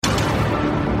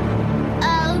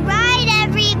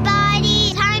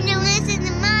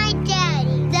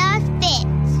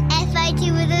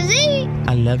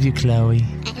love you, Chloe.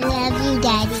 I love you,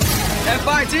 Daddy.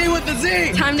 FIT with the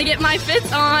Z. Time to get my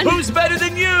Fitz on. Who's better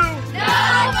than you?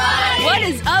 Nobody! What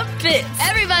is up, Fitz?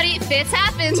 Everybody, Fitz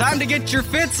happens. Time to get your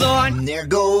Fitz on. There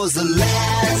goes the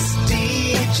last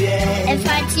DJ.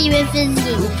 FIT with the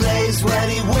Z. Who plays what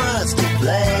he wants to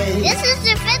play. This is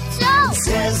the Fitz Show.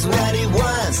 Says what he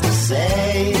wants to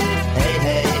say. Hey,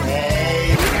 hey,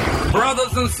 hey.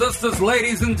 Brothers and sisters,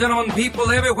 ladies and gentlemen,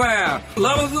 people everywhere,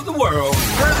 lovers of the world.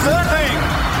 Presenting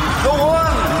the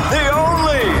one, the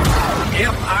only.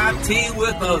 FIT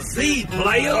with a Z,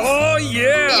 players. Oh,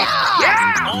 yeah.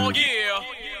 Yeah. Oh, yeah.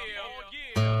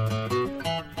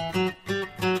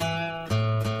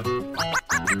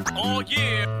 Oh,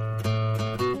 yeah.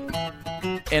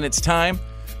 And it's time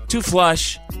to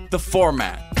flush the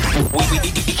format.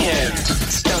 Weekend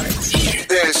starts here.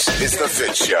 This is the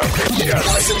Fitz Show.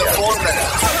 What's in the format?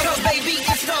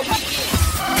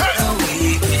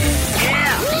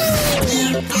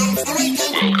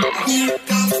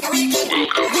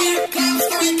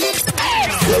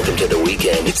 Welcome to the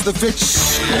weekend. It's the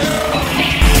Fitz Show.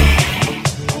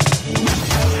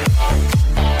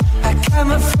 I got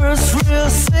my first real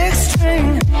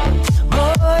six-string,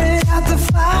 bought it at the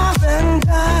 5 and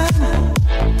dime.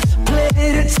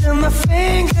 Played it till my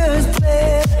fingers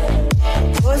bled.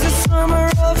 Was the summer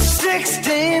of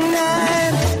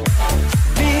 '69.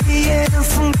 Being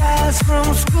from guys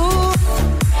from school,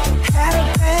 had a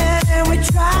band and we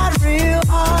tried real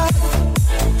hard.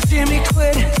 Jimmy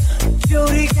quit,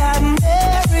 Jody got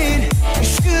married. We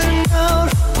should've known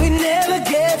we'd never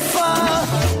get far.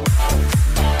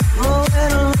 Oh,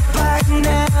 and I look back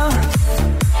now,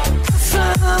 the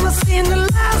summer seemed to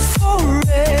last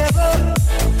forever.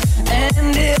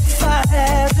 And if I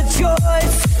had the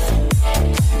choice,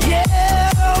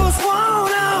 yeah, those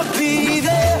wanna be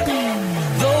there.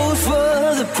 Those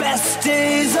were the best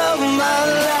days of my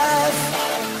life.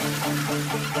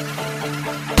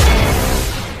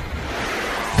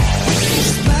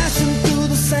 Smashing through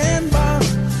the sandbar,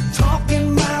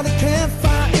 talking by the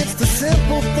campfire. It's the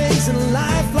simple things in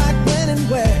life, like when and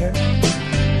where.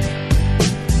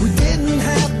 We didn't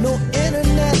have no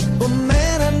internet, but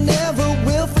man, I never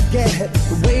will forget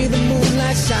the way the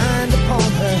moonlight shined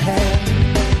upon her hair.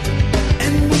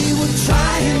 And we were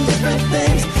trying different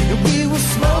things, and we were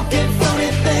smoking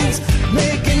funny things,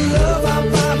 making love out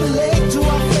by the lake to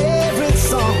our favorite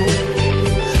song.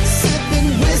 Sipping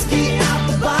whiskey out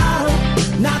the bottle,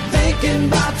 not thinking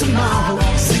about tomorrow,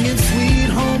 singing Sweet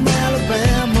Home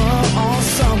Alabama all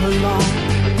summer long.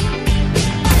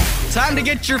 Time to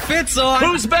get your Fitz on.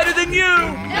 Who's better than you?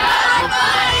 Nobody!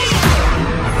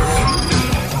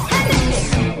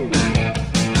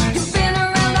 You've been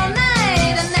around all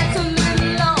night, and that's a little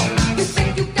long. You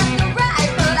think you got it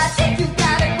right, but I think you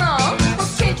got it wrong. Well,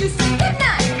 can't you say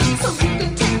goodnight so you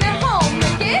can take me home,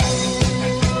 Mickey?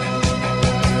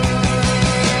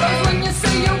 'Cause when you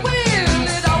say you will,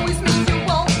 it always means you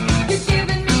won't. You're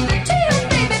giving me the chills,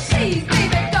 baby, please,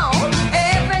 baby, don't.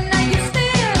 Every night you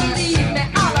still leave me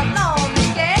all alone,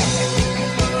 Mickey.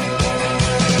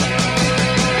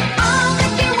 Oh,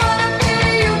 Mickey, what I feel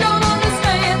you don't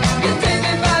understand. You take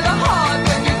me by the heart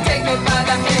when you take me by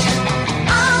the hand.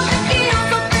 Oh, Mickey, you're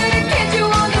so pretty, can't you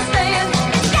understand?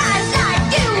 Guys like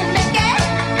you, Mickey.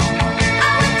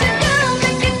 Oh, what you do,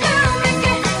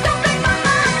 Mickey, don't break my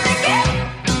heart, Mickey.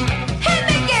 Hey,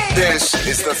 Mickey. This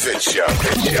is the Fitz Show.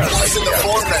 What's in the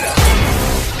format?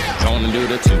 Gonna do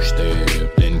the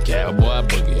two-step, then cowboy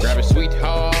boogie. Grab a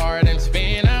sweetheart and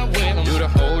spin out with him. Do the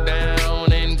hold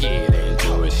down and get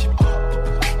into it.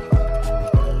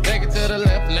 Take it to the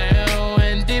left now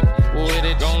and dip with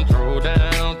it. Gonna throw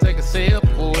down, take a sip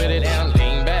with it. And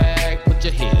lean back, put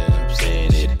your hips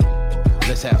in it.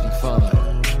 Let's have some fun.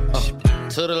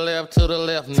 To the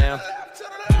left now.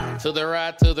 To the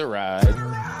right, to the right.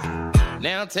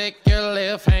 Now take your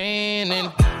left hand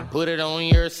and put it on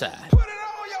your side.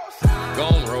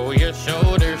 Gonna roll your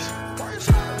shoulders,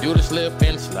 do the slip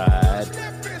and slide.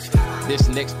 This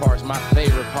next part's my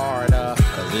favorite part,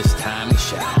 cause this time is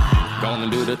shy. Gonna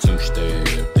do the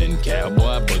two-step, then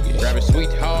cowboy boogie. Grab a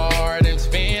sweetheart and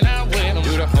spin out with him.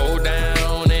 Do the hold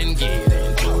down and get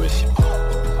into it.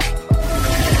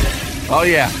 Oh,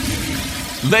 yeah.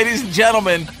 Ladies and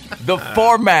gentlemen, the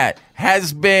format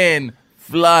has been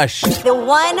flushed. The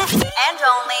one and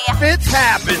only Fitz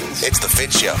happens. It's the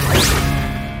Fitz Show.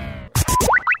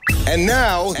 And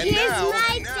now, Here's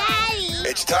my daddy.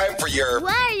 it's time for your...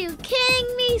 Why are you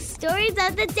kidding me? Stories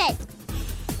of the day.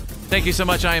 Thank you so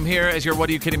much. I am here as your What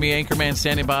Are You Kidding Me anchorman,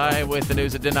 standing by with the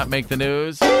news that did not make the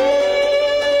news. I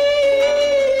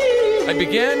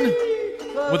begin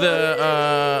with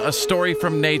a story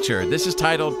from nature. This is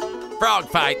titled Frog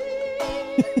Fight.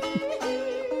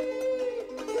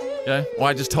 Okay. Well,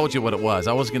 I just told you what it was.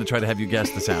 I wasn't going to try to have you guess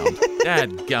the sound.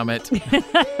 Dadgummit.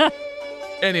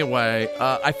 Anyway,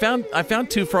 I found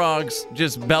two frogs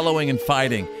just bellowing and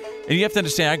fighting. And you have to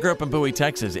understand, I grew up in Bowie,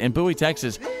 Texas. And Bowie,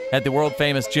 Texas had the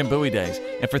world-famous Jim Bowie Days.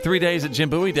 And for 3 days at Jim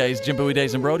Bowie Days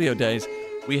and Rodeo Days,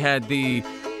 we had the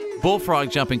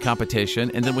bullfrog jumping competition,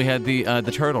 and then we had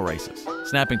the turtle races,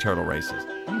 snapping turtle races.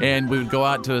 And we would go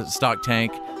out to a stock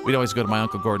tank. We'd always go to my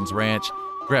Uncle Gordon's ranch,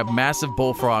 grab massive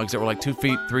bullfrogs that were like 2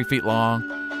 feet, 3 feet long.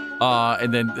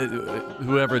 And then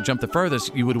whoever jumped the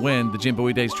furthest, you would win the Jim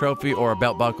Bowie Days trophy or a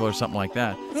belt buckle or something like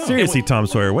that. Seriously, Tom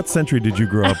Sawyer, what century did you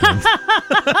grow up in?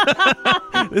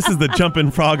 This is the jumping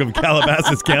frog of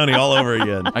Calabasas County all over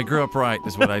again. I grew up right,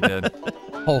 is what I did.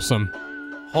 Wholesome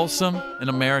and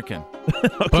American.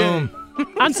 Okay. Boom.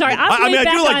 I'm sorry. I mean, I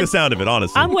do like the sound of it,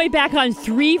 honestly. I'm way back on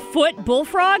 3-foot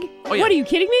bullfrog. Oh, yeah. What are you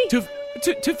kidding me?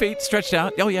 2 feet stretched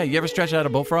out. Oh yeah, you ever stretch out a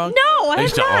bullfrog? No, I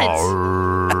have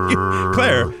not.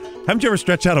 Claire, haven't you ever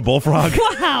stretched out a bullfrog?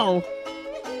 Wow.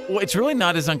 Well, it's really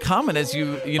not as uncommon as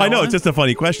you know. I know, it's just a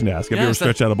funny question to ask. Have you ever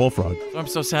stretched out a bullfrog? I'm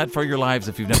so sad for your lives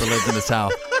if you've never lived in the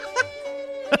South.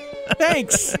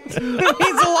 Thanks. It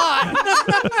means a lot.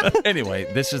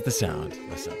 Anyway, this is the sound.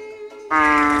 Listen.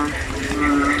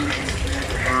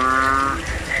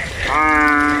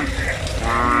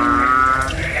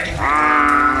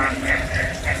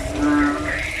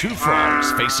 Two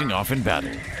frogs facing off in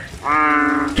battle.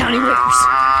 County winners.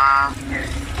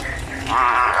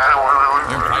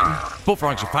 They're fighting.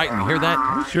 Bullfrogs are fighting. You hear that?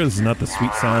 Are you sure this is not the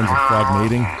sweet sounds of frog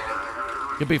mating?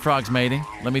 Could be frogs mating.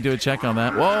 Let me do a check on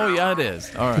that. Whoa, yeah, it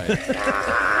is. All right.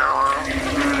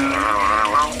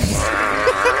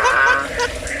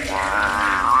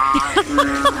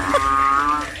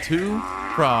 Two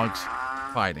frogs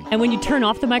fighting. And when you turn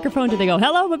off the microphone, do they go,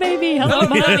 hello, my baby, hello,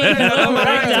 my honey, hello, my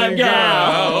ragtime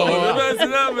gal?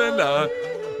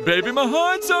 Baby, my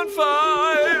heart's on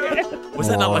fire. Was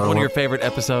that not like one of your favorite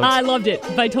episodes? I loved it.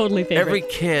 My totally favorite. Every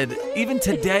kid, even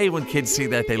today when kids see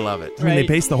that, they love it. I mean, they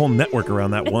based the whole network around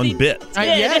that one bit.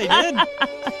 Yeah, they did. All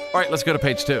right, let's go to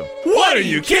page 2. What are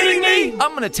you kidding me?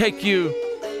 I'm going to take you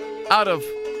out of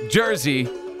Jersey.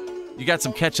 You got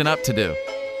some catching up to do.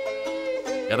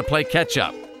 Got to play catch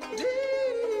up.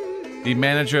 The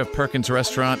manager of Perkins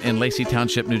Restaurant in Lacey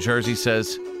Township, New Jersey,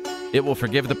 says it will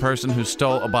forgive the person who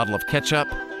stole a bottle of ketchup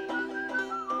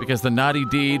because the naughty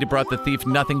deed brought the thief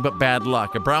nothing but bad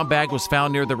luck. A brown bag was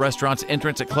found near the restaurant's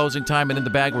entrance at closing time, and in the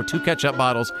bag were 2 ketchup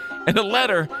bottles and a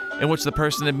letter in which the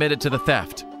person admitted to the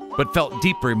theft, but felt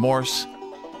deep remorse.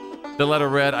 The letter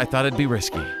read, I thought it'd be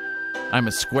risky. I'm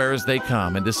as square as they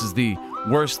come, and this is the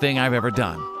worst thing I've ever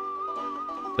done.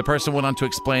 The person went on to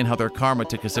explain how their karma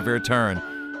took a severe turn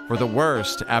for the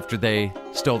worst after they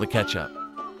stole the ketchup.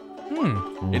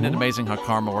 Isn't it amazing how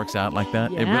karma works out like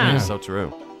that? Yeah. It really is so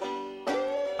true.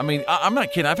 I mean, I'm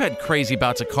not kidding. I've had crazy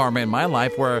bouts of karma in my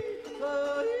life where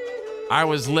I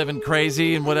was living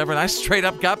crazy and whatever, and I straight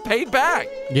up got paid back.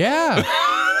 Yeah.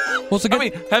 Well, it's a good...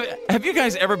 I mean, have you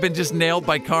guys ever been just nailed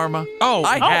by karma? Oh,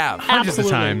 I have. Hundreds of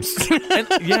times. And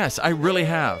yes, I really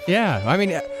have. Yeah. I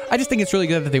mean, I just think it's really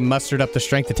good that they mustered up the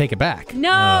strength to take it back.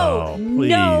 No. Oh, please,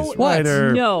 No.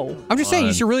 Ryder. No. I'm just saying,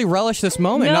 you should really relish this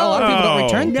moment. No. Not a lot of people don't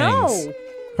return No. things.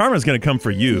 Karma's going to come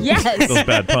for you. Yes. Those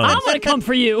bad puns. I'm going to come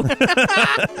for you.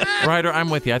 Ryder, I'm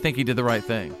with you. I think he did the right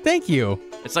thing. Thank you.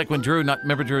 It's like when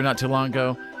remember Drew not too long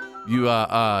ago? You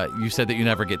said that you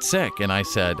never get sick, and I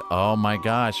said, "Oh my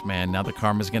gosh, man! Now the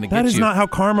karma's going to get you." That is not how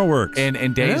karma works.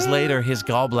 And days later, his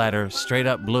gallbladder straight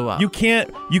up blew up. You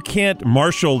can't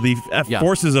marshal the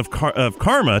forces of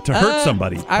karma to hurt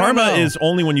somebody. Karma is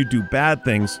only when you do bad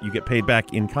things, you get paid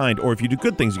back in kind, or if you do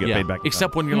good things, you get paid back in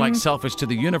Except kind. when you're like selfish to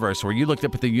the universe, where you looked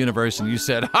up at the universe and you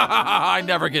said, "Ha ha ha! I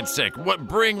never get sick.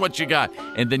 Bring what you got,"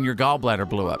 and then your gallbladder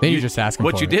blew up. Then you just ask him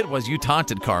What for you it. did was you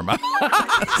taunted karma.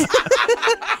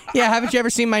 Yeah, haven't you ever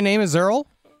seen My Name is Earl?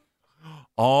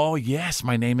 Oh yes,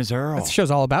 My Name is Earl. That show's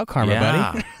all about karma,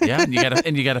 buddy. Yeah,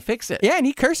 and you gotta fix it. Yeah, and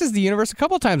he curses the universe a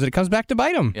couple of times and it comes back to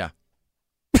bite him. Yeah.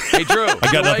 Hey Drew,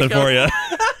 I got nothing for you.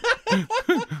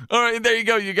 All right, there you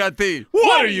go. You got the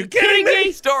What are you kidding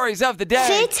me? Stories of the day.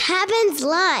 Fitz happens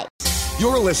live.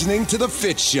 You're listening to The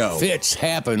Fitz Show. Fitz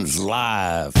happens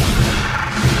live.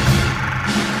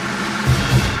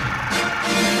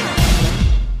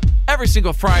 Every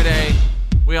single Friday,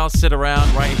 we all sit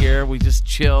around right here. We just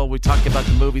chill. We talk about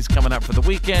the movies coming up for the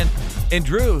weekend. And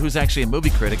Drew, who's actually a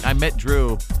movie critic, I met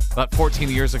Drew about 14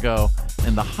 years ago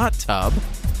in the hot tub.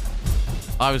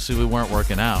 Obviously, we weren't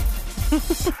working out.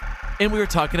 And we were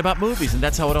talking about movies, and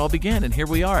that's how it all began. And here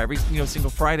we are every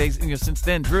single Friday since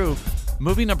then. Drew,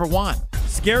 movie number 1.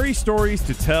 Scary stories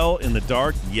to tell in the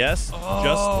dark. Yes,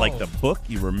 just like the book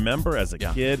you remember as a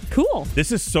kid. Cool.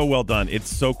 This is so well done. It's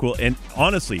so cool. And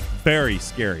honestly, very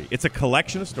scary. It's a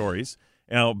collection of stories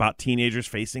about teenagers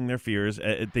facing their fears.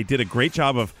 They did a great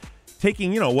job of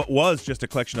taking, what was just a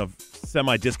collection of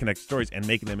semi-disconnected stories and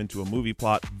making them into a movie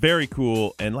plot. Very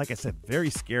cool. And like I said, very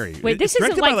scary. Wait, this it's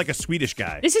directed isn't by like a Swedish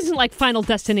guy. This isn't like Final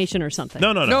Destination or something.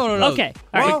 No. Okay.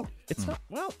 All right. It's not,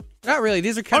 not really.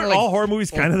 These are kind of all like horror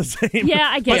movies kind of the same. Yeah,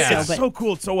 I guess but so. It's so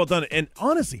cool. It's so well done. And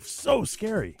honestly, so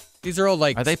scary. These are all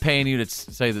like. Are they paying you to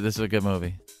say that this is a good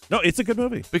movie? No, it's a good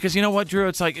movie. Because you know what, Drew?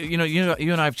 It's like, you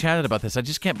and I have chatted about this. I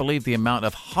just can't believe the amount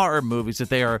of horror movies that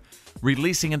they are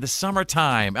releasing in the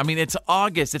summertime. I mean, it's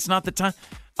August. It's not the time.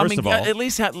 First of all, at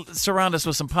least surround us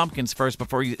with some pumpkins first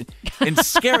before you. And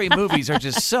scary movies are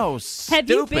just so stupid. Have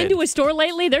you been to a store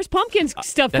lately? There's pumpkin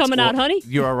stuff coming out, honey.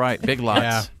 You are right. Big Lots.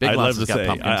 Yeah. Big I'd Lots love to has got say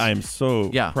pumpkins. I am so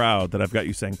proud that I've got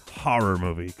you saying horror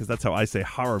movie because that's how I say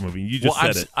horror movie. You just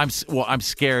said it. I'm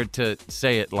scared to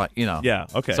say it like Yeah.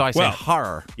 Okay. So I say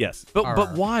horror. Yes.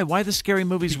 But why? Why the scary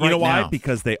movies right now? You know why?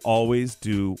 Because they always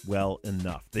do well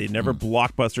enough. They never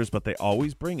blockbusters, but they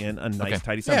always bring in a nice,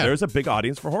 tidy sound. Yeah. There's a big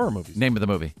audience for horror movies. Name of the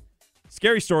movie.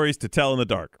 Scary stories to tell in the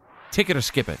dark. Ticket or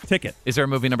skip it? Ticket. Is there a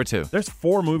movie number 2? There's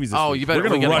 4 movies this week. You better. We're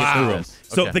going to rush through them. This.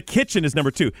 So Okay. The Kitchen is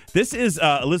number 2. This is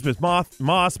Elizabeth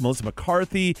Moss, Melissa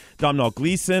McCarthy, Domhnall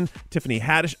Gleeson, Tiffany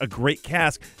Haddish, a great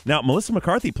cast. Now, Melissa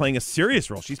McCarthy playing a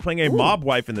serious role. She's playing a mob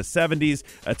wife in the 70s.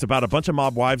 It's about a bunch of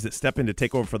mob wives that step in to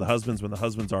take over for the husbands when the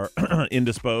husbands are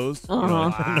indisposed, no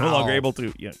longer able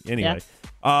to. Yeah, anyway,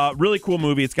 really cool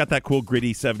movie. It's got that cool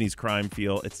gritty 70s crime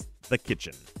feel. It's The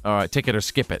Kitchen. All right, ticket or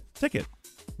skip it? Ticket.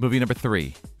 Movie number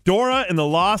 3. Dora and the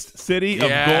Lost City of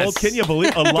Gold. Can you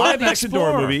believe a live-action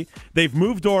Dora movie? They've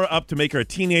moved Dora up to make her a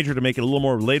teenager to make it a little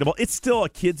more relatable. It's still a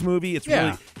kids movie. It's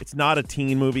it's not a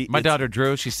teen movie. My daughter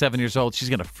Drew, she's 7 years old. She's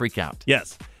gonna freak out.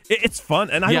 Yes, it's fun,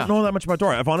 and I don't know that much about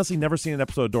Dora. I've honestly never seen an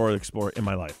episode of Dora the Explorer in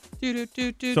my life.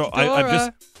 So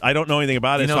I don't know anything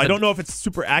about it. So I don't know if it's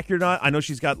super accurate or not. I know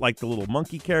she's got like the little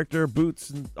monkey character, Boots,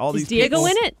 and all these. Is Diego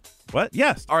in it? What?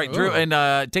 Yes. All right, Drew,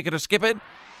 and ticket or skip it?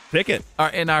 Ticket.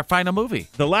 In our final movie.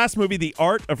 The last movie, The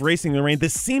Art of Racing in the Rain.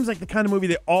 This seems like the kind of movie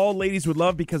that all ladies would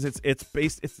love because it's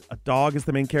a dog is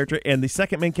the main character, and the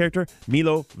second main character,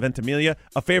 Milo Ventimiglia,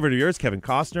 a favorite of yours, Kevin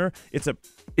Costner.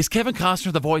 Is Kevin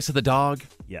Costner the voice of the dog?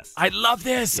 Yes. I love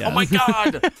this. Yes. Oh my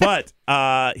God. But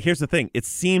here's the thing. It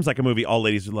seems like a movie all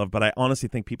ladies would love, but I honestly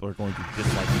think people are going to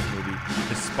dislike this movie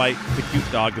despite the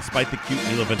cute dog, despite the cute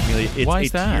Milo Ventimiglia. It's Why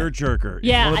is that? tearjerker.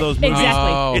 Yeah, it's one of those movies.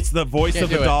 exactly. It's the voice of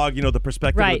the dog, the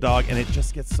perspective of the dog, and it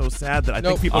just gets so sad that I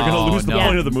think people are going to lose the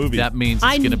point of the movie. That means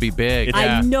it's going to be big.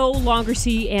 I no longer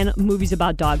see movies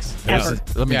about dogs ever.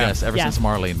 Let me guess. Ever since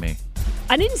Marley and Me.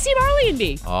 I didn't see Marley and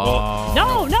Me. Oh.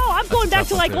 No, I'm going back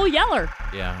to like Old Yeller.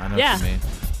 Yeah, I know what you mean.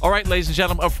 All right, ladies and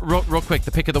gentlemen, real quick,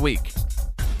 the pick of the week.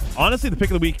 Honestly, the pick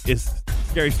of the week is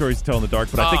Scary Stories to Tell in the Dark,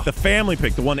 but I think the family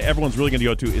pick, the one that everyone's really going to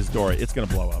go to, is Dora. It's going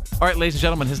to blow up. All right, ladies and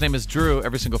gentlemen, his name is Drew.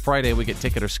 Every single Friday, we get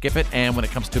Ticket or Skip It. And when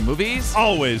it comes to movies...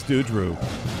 always do Drew.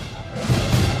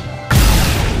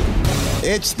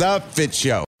 It's the Fitz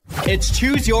Show. It's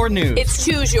Choose Your News. It's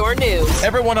Choose Your News.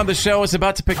 Everyone on the show is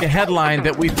about to pick a headline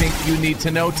that we think you need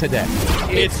to know today.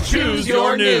 It's Choose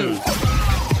Your News.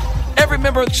 Every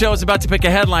member of the show is about to pick a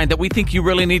headline that we think you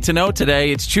really need to know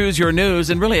today. It's Choose Your News,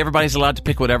 and really everybody's allowed to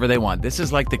pick whatever they want. This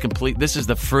is like this is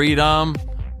the freedom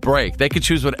break. They can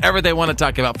choose whatever they want to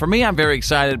talk about. For me, I'm very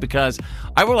excited because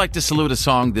I would like to salute a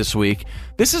song this week.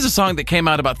 This is a song that came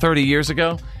out about 30 years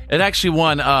ago. It actually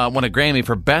won a Grammy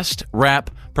for Best Rap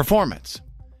Performance.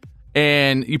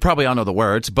 And you probably all know the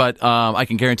words, but I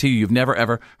can guarantee you've never,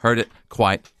 ever heard it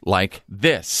quite like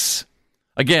this.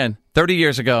 Again, 30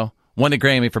 years ago, won a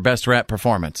Grammy for Best Rap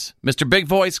Performance. Mr. Big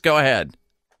Voice, go ahead.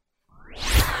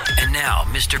 And now,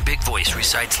 Mr. Big Voice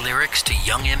recites lyrics to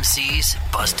Young MC's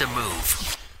Bust a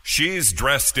Move. She's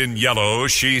dressed in yellow,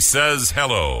 she says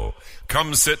hello.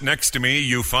 Come sit next to me,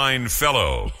 you fine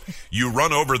fellow. You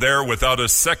run over there without a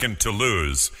second to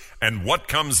lose. And what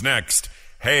comes next?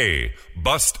 Hey,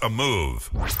 bust a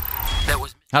move.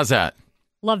 How's that?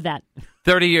 Love that.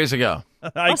 30 years ago.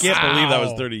 I can't believe that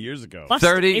was 30 years ago.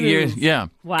 30 years, yeah.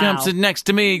 Wow. Come sit next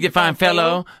to me, you fine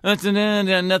fellow. Nothing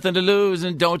to lose,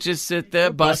 and don't just sit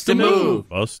there, bust a move.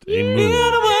 Bust a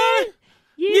move.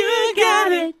 You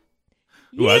got it.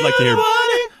 Ooh, I'd like to hear.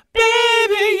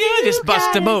 Baby, you just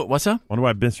bust a move. What's up? Wonder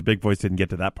why Mr. Big Voice didn't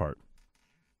get to that part.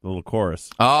 The little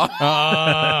chorus.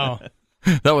 Oh.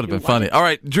 That would have been funny. All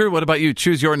right, Drew, what about you?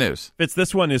 Choose your news. Fitz,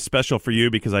 this one is special for you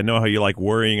because I know how you like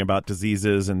worrying about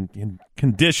diseases and kind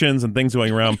conditions and things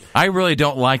going around. I really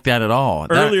don't like that at all.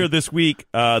 Earlier this week,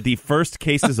 the first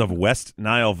cases of West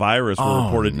Nile virus were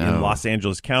reported in Los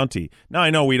Angeles County. Now,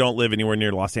 I know we don't live anywhere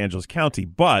near Los Angeles County,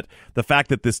 but the fact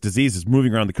that this disease is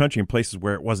moving around the country in places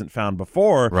where it wasn't found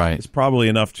before is probably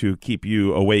enough to keep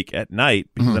you awake at night,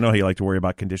 because I know how you like to worry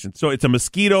about conditions. So it's a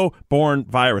mosquito-borne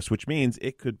virus, which means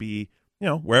it could be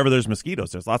wherever there's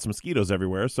mosquitoes. There's lots of mosquitoes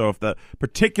everywhere. So if the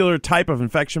particular type of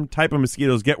infection, type of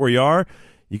mosquitoes get where you are,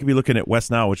 you could be looking at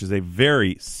West Nile, which is a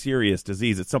very serious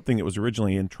disease. It's something that was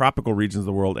originally in tropical regions of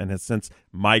the world and has since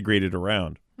migrated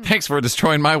around. Thanks for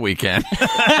destroying my weekend.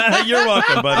 You're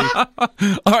welcome, buddy.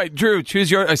 All right, Drew,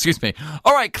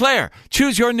 All right, Claire,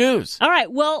 choose your news. All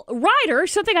right. Well, Ryder,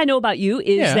 something I know about you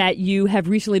is that you have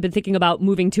recently been thinking about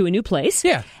moving to a new place.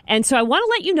 Yeah. And so I want to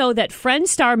let you know that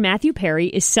Friends star Matthew Perry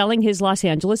is selling his Los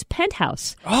Angeles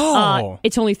penthouse. Oh.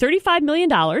 It's only $35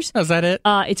 million. Is that it?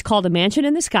 It's called A Mansion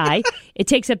in the Sky. It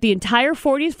takes up the entire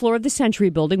 40th floor of the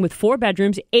Century Building with 4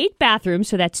 bedrooms, 8 bathrooms,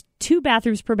 so that's 2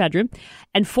 bathrooms per bedroom,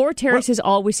 and 4 terraces,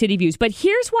 all with city views. But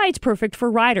here's why it's perfect for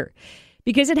Ryder.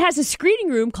 Because it has a screening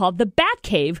room called the Bat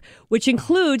Cave, which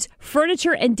includes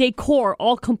furniture and decor,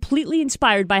 all completely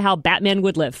inspired by how Batman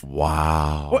would live.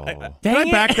 Wow. Can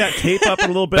I back that tape up a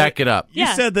little bit? Back it up. You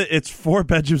said that it's 4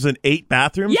 bedrooms and 8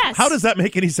 bathrooms? Yes. How does that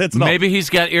make any sense at all? Maybe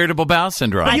he's got irritable bowel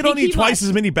syndrome. But you don't need twice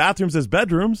as many bathrooms as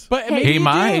bedrooms. But maybe He you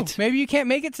might. do. Maybe you can't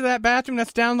make it to that bathroom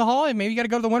that's down the hall, and maybe you got to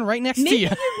go to the one right next Maybe to you.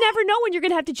 you never know when you're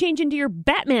going to have to change into your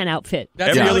Batman outfit.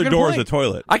 That's Every a really other good door point. is a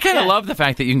toilet. I kind of love the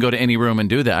fact that you can go to any room and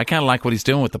do that. I kind of like what he's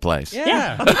doing with the place.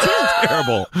 Yeah.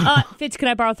 Terrible. Fitz, can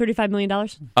I borrow $35 million?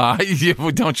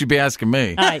 Don't you be asking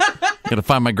me. All right. Gotta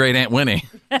find my great Aunt Winnie.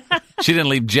 She didn't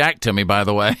leave Jack to me, by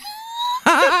the way.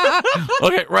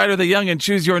 Okay, Ryder the Young, and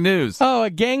choose your news. Oh, a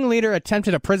gang leader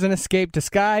attempted a prison escape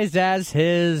disguised as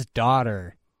his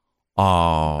daughter.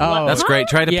 Oh, that's great.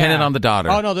 Try to pin it on the daughter.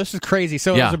 Oh, no, this is crazy.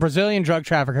 So it was a Brazilian drug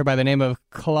trafficker by the name of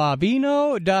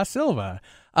Clavino da Silva.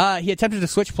 He attempted to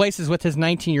switch places with his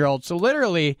 19-year-old. So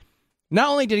literally, not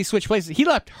only did he switch places, he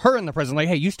left her in the prison. Like,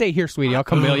 hey, you stay here, sweetie. I'll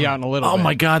come bail you out in a little bit. Oh,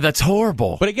 my God, that's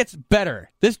horrible. But it gets better.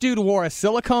 This dude wore a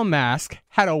silicone mask,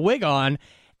 had a wig on,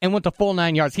 and went the full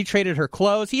 9 yards. He traded her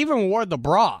clothes. He even wore the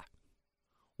bra.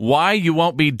 Why you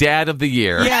won't be dad of the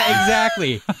year. Yeah,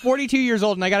 exactly. 42 years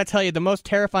old, and I got to tell you, the most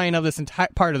terrifying of this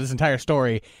part of this entire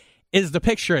story is the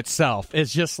picture itself.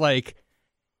 It's just like,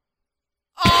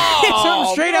 it's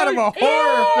something straight out of a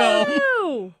horror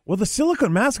film. Well, the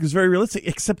silicone mask is very realistic,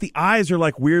 except the eyes are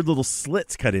like weird little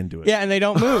slits cut into it. Yeah, and they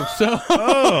don't move. So,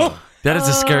 that is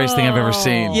the scariest thing I've ever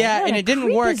seen. Yeah, and it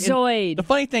didn't work. Creepazoid. The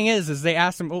funny thing is they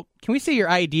asked him, well, can we see your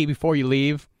ID before you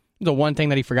leave? The one thing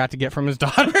that he forgot to get from his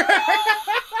daughter.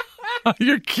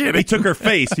 You're kidding. He took her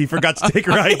face. He forgot to take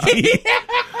her ID.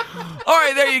 All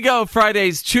right, there you go.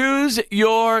 Fridays, choose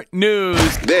your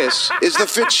news. This is The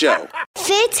Fitz Show.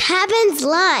 Fitz happens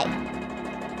live.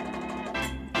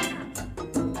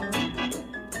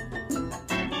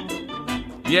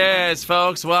 Yes,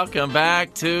 folks, welcome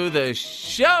back to the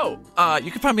show.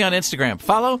 You can find me on Instagram.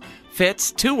 Follow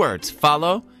Fitz, 2 words.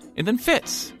 Follow, and then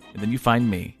Fitz. And then you find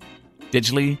me.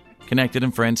 Digitally connected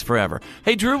and friends forever.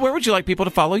 Hey, Drew, where would you like people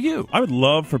to follow you? I would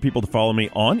love for people to follow me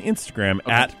on Instagram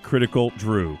at Critical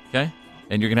Drew. Okay.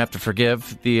 And you're going to have to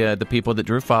forgive the people that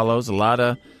Drew follows. A lot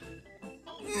of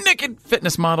naked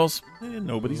fitness models.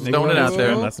 Nobody's throwing it out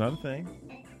there. That's not a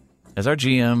thing. As our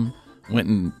GM went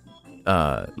and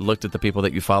looked at the people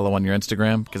that you follow on your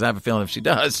Instagram, because I have a feeling if she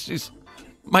does, she's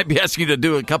might be asking you to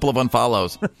do a couple of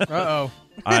unfollows. Uh-oh.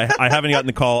 I haven't gotten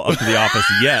the call up to the office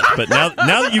yet, but now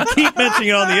that you keep mentioning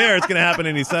it on the air, it's going to happen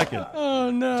any second.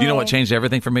 Oh, no. Do you know what changed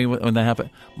everything for me when that happened?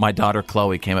 My daughter,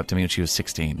 Chloe, came up to me when she was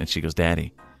 16, and she goes,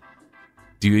 Daddy,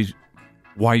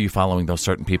 why are you following those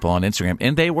certain people on Instagram?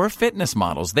 And they were fitness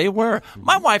models. They were.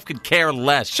 My wife could care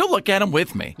less. She'll look at them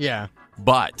with me. Yeah.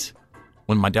 But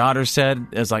when my daughter said,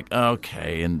 it was like,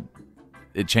 okay, and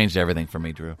it changed everything for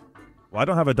me, Drew. Well, I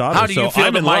don't have a daughter, How do you feel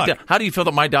I'm in luck. How do you feel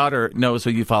that my daughter knows who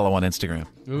you follow on Instagram?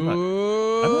 I'm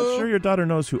not sure your daughter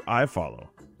knows who I follow.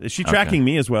 Is she tracking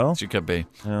me as well? She could be.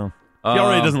 Well, she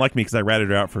already doesn't like me because I ratted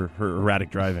her out for her erratic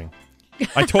driving.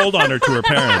 I told on her to her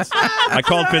parents. I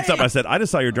called Fitz up. I said, I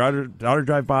just saw your daughter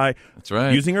drive by. That's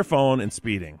right. Using her phone and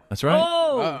speeding. That's right.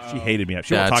 Oh. She hated me.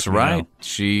 She won't That's talk to right. me now.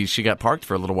 She got parked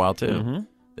for a little while, too. Mm-hmm.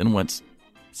 Then went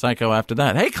psycho after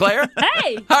that. Hey, Claire.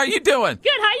 Hey. How are you doing?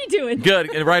 Good. How you doing?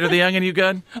 Good. Ryder the Young, and you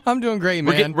good? I'm doing great,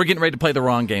 man. We're getting ready to play the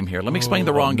wrong game here. Let me explain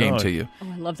the wrong game to you.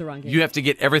 Oh, I love the wrong game. You have to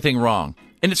get everything wrong.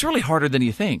 And it's really harder than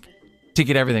you think to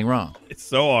get everything wrong. It's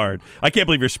so hard. I can't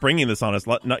believe you're springing this on us,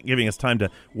 not giving us time to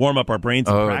warm up our brains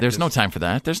and practice. There's no time for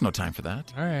that. There's no time for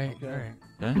that. All right.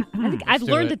 Yeah? I think I've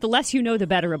learned that the less you know, the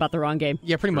better about the wrong game.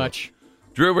 Yeah, pretty much.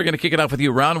 Drew, we're going to kick it off with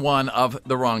you. Round 1 of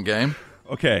the wrong game.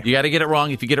 Okay. You got to get it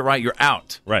wrong. If you get it right, you're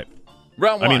out. Right.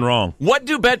 Round 1. wrong. What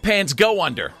do bedpans go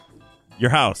under? Your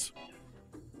house.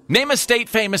 Name a state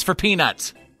famous for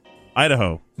peanuts.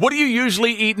 Idaho. What are you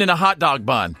usually eating in a hot dog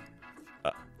bun?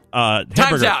 Time's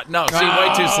Hamburger. out. No, see,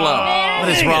 way too slow. What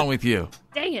is wrong with you?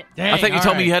 Dang it. I thought you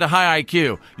told me you had a high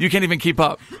IQ. You can't even keep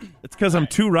up. It's because I'm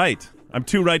too right. I'm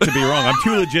too right to be wrong. I'm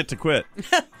too legit to quit.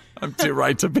 I'm too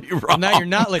right to be wrong. Well, now you're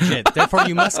not legit. Therefore,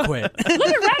 you must quit. Look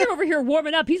at Ryder over here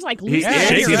warming up. He's like He's losing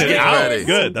Shaking getting it out. ready.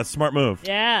 Good. That's a smart move.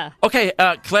 Yeah. Okay,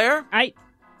 Claire,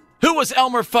 who was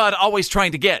Elmer Fudd always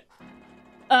trying to get?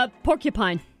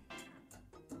 Porcupine.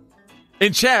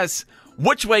 In chess,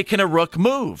 which way can a rook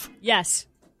move? Yes.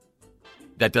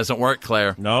 That doesn't work,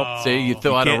 Claire. Nope. See, you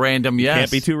threw out a random yes.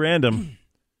 Can't be too random.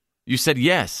 You said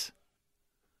yes.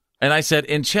 And I said,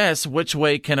 in chess, which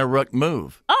way can a rook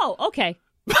move? Oh, okay.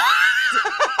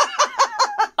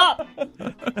 Up.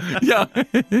 Yeah.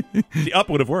 The up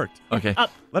would have worked. Okay.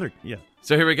 Up. Let her. Yeah.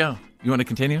 So here we go. You want to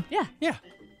continue? Yeah. Yeah.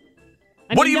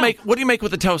 What do you make? What do you make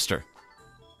with a toaster?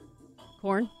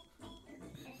 Corn.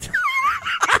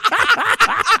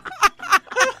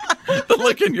 The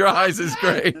look in your eyes is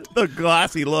great. The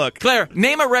glassy look. Claire,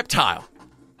 name a reptile.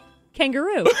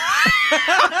 Kangaroo.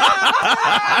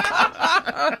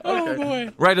 Oh,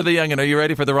 boy. Right of the youngin', are you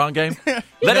ready for the wrong game?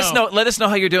 Let us know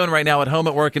how you're doing right now at home,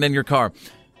 at work, and in your car.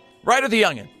 Right of the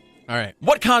youngin'. All right.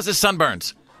 What causes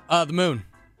sunburns? The moon.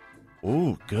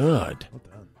 Ooh, good.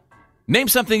 Name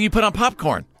something you put on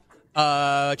popcorn.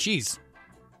 Cheese.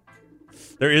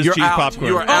 There is You're cheese out. popcorn.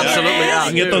 You are absolutely You out.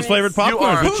 can get those flavored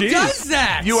popcorns with Who cheese. does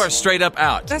that? You are straight up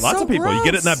out. That's Lots so of people. You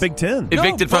get it in gross. that big tin. No,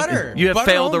 Evicted butter. from. You have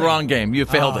Butter failed the only. wrong game. You have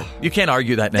failed it. You can't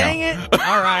argue that now. Dang it.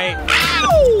 All right.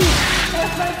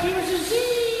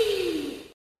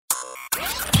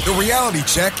 The reality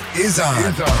check is on.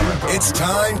 It's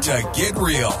time to get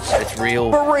real. It's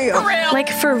real. For real. Like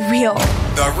for real.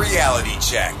 The reality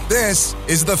check. This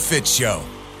is The Fitz Show.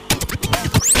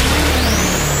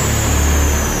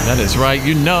 That is right.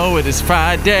 You know it is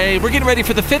Friday. We're getting ready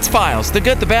for the Fitz Files. The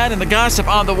good, the bad, and the gossip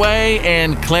on the way.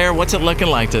 And Claire, what's it looking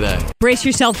like today? Brace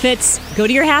yourself, Fitz. Go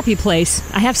to your happy place.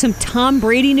 I have some Tom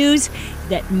Brady news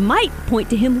that might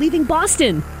point to him leaving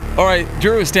Boston. All right,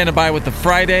 Drew is standing by with the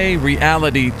Friday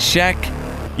reality check.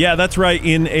 Yeah, that's right.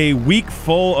 In a week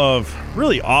full of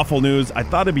really awful news, I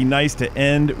thought it'd be nice to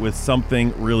end with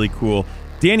something really cool.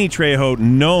 Danny Trejo,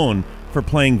 known for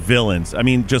playing villains. I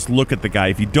mean, just look at the guy.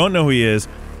 If you don't know who he is,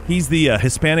 he's the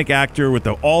Hispanic actor with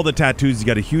all the tattoos. He's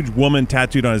got a huge woman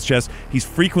tattooed on his chest. He's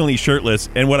frequently shirtless.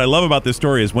 And what I love about this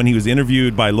story is when he was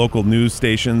interviewed by local news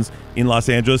stations in Los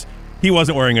Angeles, he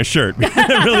wasn't wearing a shirt.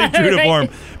 Really true to form.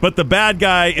 But the bad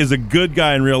guy is a good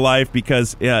guy in real life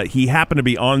because he happened to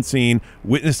be on scene,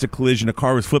 witnessed a collision. A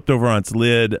car was flipped over on its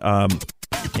lid, and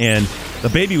the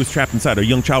baby was trapped inside. A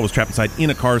young child was trapped inside in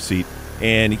a car seat.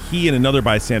 And he and another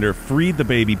bystander freed the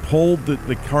baby, pulled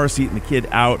the car seat and the kid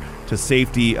out to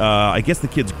safety. I guess the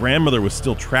kid's grandmother was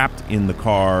still trapped in the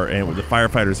car, and the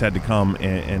firefighters had to come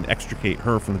and extricate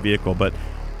her from the vehicle. But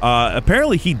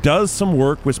apparently he does some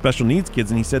work with special needs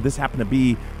kids, and he said this happened to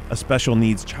be a special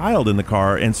needs child in the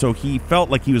car, and so he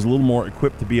felt like he was a little more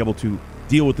equipped to be able to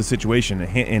deal with the situation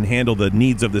and handle the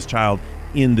needs of this child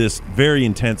in this very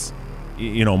intense,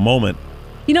 moment.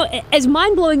 You know, as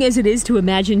mind-blowing as it is to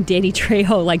imagine Danny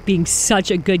Trejo like being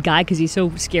such a good guy because he's so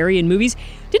scary in movies,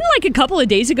 didn't like a couple of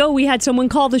days ago we had someone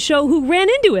call the show who ran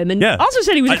into him and also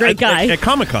said he was a great guy. At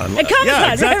Comic-Con. At Comic-Con,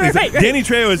 yeah, exactly. right. Danny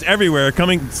Trejo is everywhere,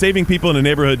 saving people in a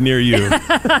neighborhood near you. All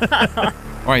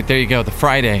right, there you go. The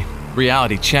Friday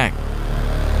reality check.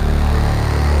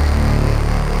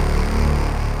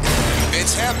 It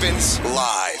happens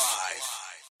live.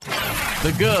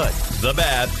 The good, the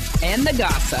bad, and the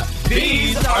gossip.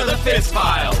 These are the Fitz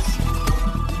Files.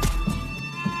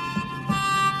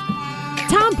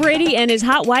 Tom Brady and his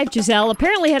hot wife Giselle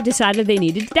apparently have decided they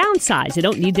needed to downsize. They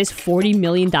don't need this $40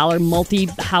 million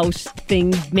multi-house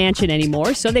mansion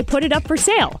anymore, so they put it up for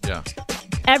sale. Yeah.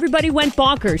 Everybody went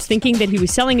bonkers thinking that he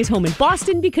was selling his home in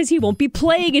Boston because he won't be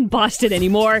playing in Boston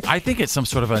anymore. I think it's some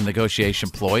sort of a negotiation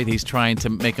ploy. He's trying to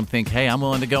make him think, hey, I'm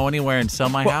willing to go anywhere and sell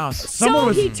my house. So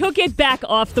he took it back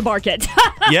off the market.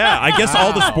 Yeah, I guess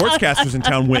all the sportscasters in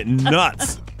town went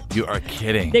nuts. You are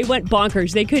kidding. They went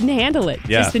bonkers. They couldn't handle it.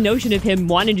 Yeah. Just the notion of him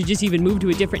wanting to just even move to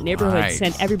a different neighborhood Right.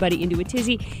 sent everybody into a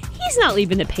tizzy. He's not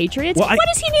leaving the Patriots. Well, what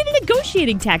does he need a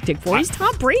negotiating tactic for? He's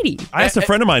Tom Brady. I asked a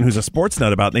friend of mine who's a sports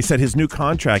nut about it, and they said his new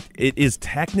contract, it is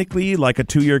technically like a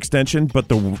 2-year extension, but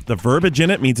the verbiage in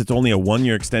it means it's only a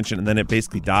 1-year extension, and then it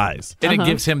basically dies. And it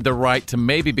gives him the right to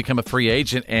maybe become a free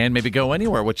agent and maybe go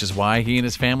anywhere, which is why he and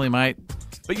his family might.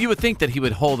 But you would think that he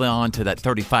would hold on to that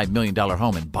 $35 million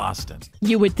home in Boston.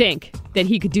 You would think that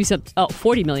he could do something. Oh,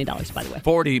 $40 million, by the way.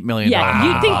 $40 million. Yeah,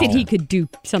 you'd think that he could do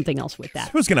something else with that.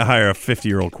 Who's going to hire a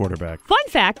 50-year-old quarterback? Fun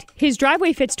fact, his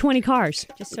driveway fits 20 cars,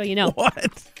 just so you know.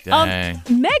 What? Dang.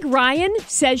 Meg Ryan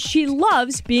says she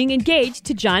loves being engaged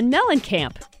to John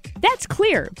Mellencamp. That's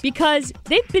clear because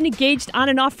they've been engaged on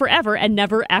and off forever and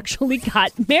never actually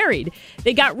got married.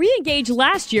 They got re-engaged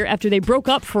last year after they broke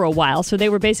up for a while, so they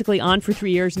were basically on for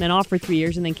 3 years and then off for 3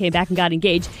 years and then came back and got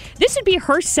engaged. This would be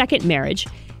her second marriage.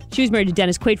 She was married to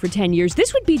Dennis Quaid for 10 years.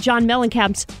 This would be John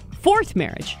Mellencamp's fourth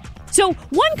marriage. So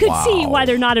one could see why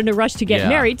they're not in a rush to get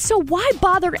married. So why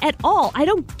bother at all? I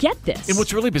don't get this. And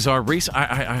what's really bizarre,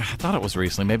 I thought it was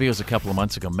recently, maybe it was a couple of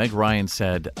months ago, Meg Ryan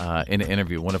said in an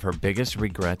interview one of her biggest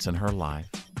regrets in her life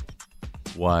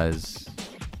was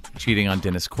cheating on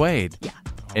Dennis Quaid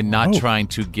and not trying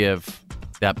to give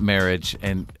that marriage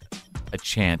and a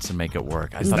chance and make it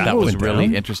work. I thought that was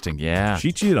really interesting. Yeah.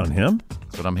 She cheated on him?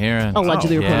 That's what I'm hearing.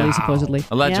 Allegedly, reportedly,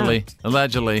 supposedly.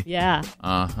 Allegedly. Yeah.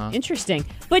 Uh-huh. Interesting.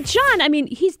 But John, I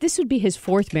mean, this would be his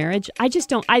fourth marriage.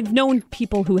 I've known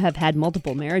people who have had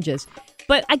multiple marriages.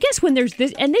 But I guess when there's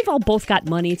this, and they've all both got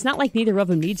money, it's not like neither of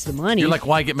them needs the money. You're like,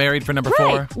 why get married for number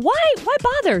right. 4? Why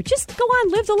bother? Just go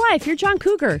on, live the life. You're John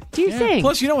Cougar. Do your thing.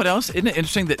 Plus, you know what else? Isn't it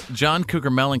interesting that John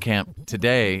Cougar Mellencamp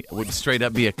today would straight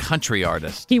up be a country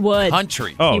artist? He would.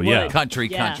 Country. Oh, He yeah. would. Country.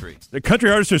 The country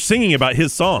artists are singing about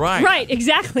his song. Right. Right,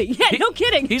 exactly. Yeah, no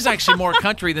kidding. He's actually more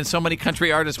country than so many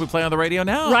country artists we play on the radio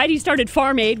now. Right, he started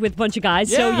Farm Aid with a bunch of guys.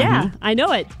 So, yeah, I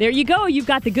know it. There you go. You've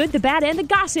got the good, the bad, and the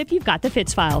gossip. You've got the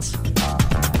Fitz Files.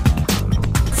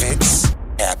 Fitz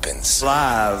happens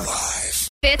live.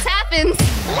 Fitz happens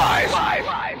Live.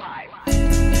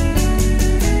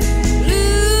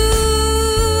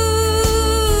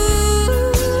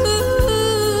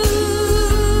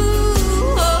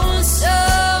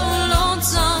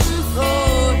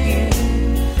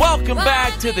 Welcome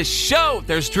back to the show.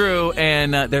 There's Drew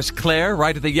and there's Claire.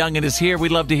 Right at the Youngin is here.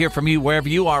 We'd love to hear from you wherever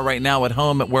you are right now, at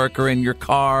home, at work, or in your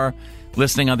car,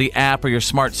 listening on the app or your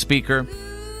smart speaker.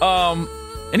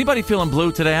 Anybody feeling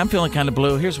blue today? I'm feeling kind of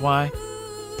blue. Here's why.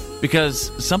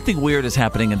 Because something weird is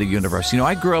happening in the universe. You know,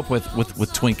 I grew up with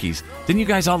Twinkies. Didn't you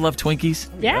guys all love Twinkies?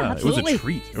 Yeah, absolutely. It was a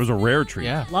treat. It was a rare treat.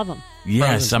 Yeah. Love them.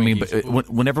 Yes, I mean, but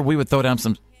whenever we would throw down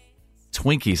some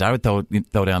Twinkies, I would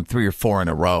throw down 3 or 4 in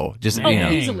a row. Just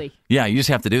Easily. Yeah, you just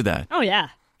have to do that. Oh, yeah.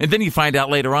 And then you find out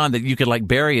later on that you could like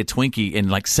bury a Twinkie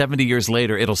and like 70 years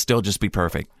later, it'll still just be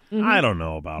perfect. Mm-hmm. I don't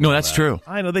know about No, all that's that. true.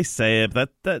 I know they say it, but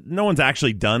that no one's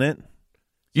actually done it.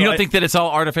 You don't think that it's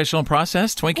all artificial and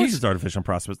processed, Of course Twinkies? it's artificial and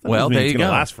processed. That Well, doesn't mean there it's you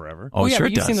gonna go. last forever. Oh, yeah, sure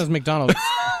but it you've seen does. those McDonald's.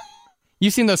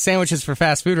 You've seen those sandwiches for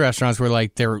fast food restaurants where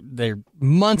like they're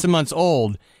months and months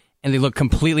old and they look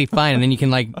completely fine, and then you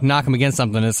can like knock them against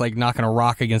something. It's like knocking a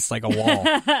rock against like a wall.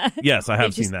 Yes, I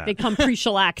have seen that. They come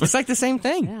pre-shellacked. It's like the same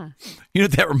thing. Yeah. You know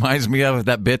what that reminds me of?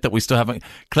 That bit that we still haven't.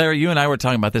 Clara, you and I were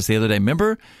talking about this the other day.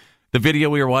 Remember the video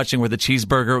we were watching where the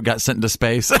cheeseburger got sent into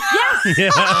space? Yes!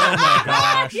 Yeah. Oh my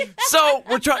gosh. So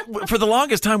we're trying. For the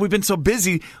longest time, we've been so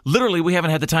busy. Literally, we haven't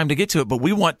had the time to get to it. But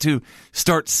we want to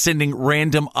start sending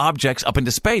random objects up into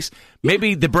space.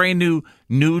 Maybe the brand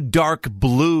new dark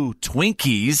blue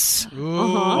Twinkies.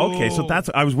 Okay, so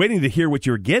I was waiting to hear what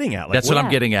you were getting at. Like, That's what I'm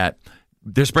getting at.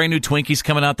 There's brand new Twinkies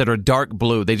coming out that are dark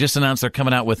blue. They just announced they're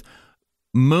coming out with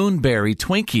Moonberry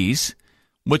Twinkies,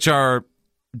 which are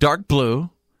dark blue,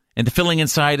 and the filling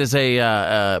inside is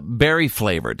a berry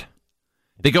flavored.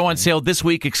 They go on sale this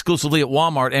week exclusively at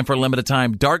Walmart and for a limited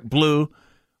time. Dark blue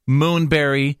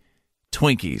Moonberry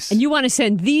Twinkies. And you want to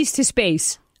send these to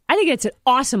space. I think it's an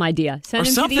awesome idea. Send Or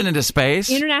them something to the into space.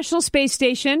 International Space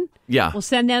Station. Yeah. We'll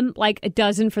send them like a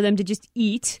dozen for them to just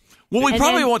eat. Well, we And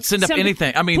probably then won't send up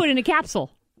anything. I mean, put in a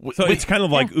capsule. So it's kind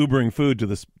of like Ubering food to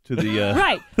the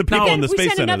Right. the people But then in the we space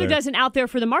send center another there. dozen out there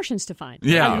for the Martians to find.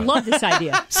 Yeah. I love this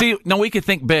idea. See, no, we could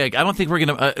think big. I don't think we're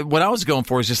going to... what I was going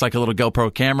for is just like a little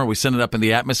GoPro camera. We send it up in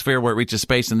the atmosphere where it reaches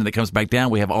space, and then it comes back down.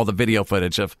 We have all the video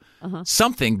footage of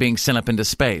something being sent up into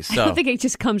space. I So don't think it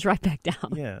just comes right back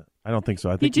down. Yeah. I don't think so.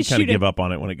 I think you just kind of shoot give it. up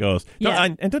on it when it goes. Yeah.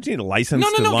 And don't you need a license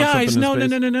to No, launch guys. something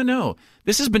into space? No.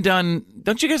 This has been done.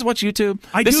 Don't you guys watch YouTube?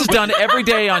 I this do. is done every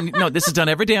day on. No, this is done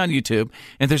every day on YouTube.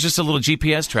 And there's just a little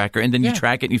GPS tracker, and then you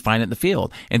track it and you find it in the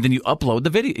field, and then you upload the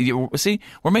video. See,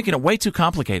 we're making it way too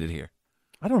complicated here.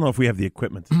 I don't know if we have the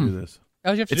equipment to do this.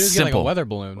 All you have to do It's is get like a simple. weather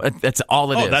balloon. That's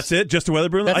all it is. Oh, that's it? Just a weather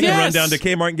balloon? That's I can it. run Yes. down to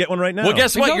Kmart and get one right now. Well,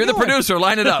 guess what? You're the producer.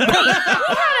 Line it up.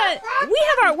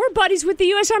 We're buddies with the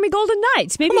U.S. Army Golden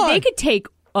Knights. Maybe they could take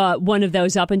one of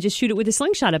those up and just shoot it with a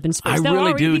slingshot up in space. I That'll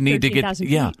really already do be need to get. 13,000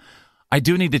 Yeah. feet. I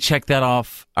do need to check that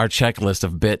off our checklist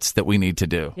of bits that we need to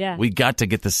do. Yeah. We got to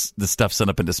get this stuff sent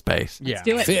up into space. Let's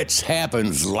do it. Fitz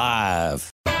happens live.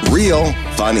 Real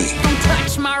funny.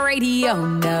 Touch my radio,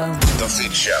 no. The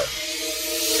Fitz Show.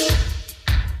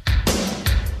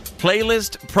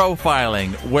 Playlist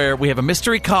profiling, where we have a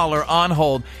mystery caller on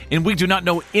hold, and we do not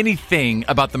know anything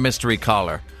about the mystery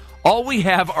caller. All we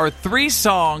have are 3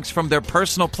 songs from their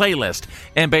personal playlist,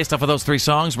 and based off of those 3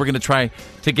 songs, we're going to try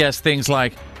to guess things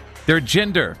like their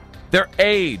gender, their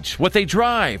age, what they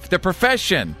drive, their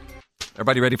profession.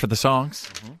 Everybody ready for the songs?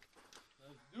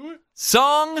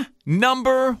 Song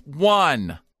number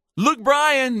 1. Luke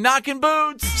Bryan, Knocking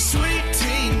Boots. Sweet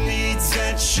tea needs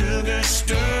that sugar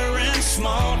stirring.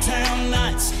 Small town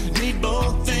nights need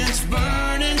both ends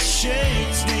burning.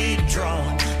 Shades need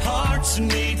drawing. Hearts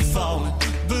need falling.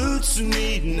 Boots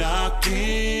need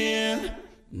knocking.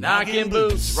 Knocking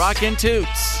boots, rockin'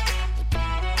 toots.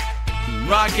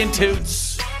 Rockin'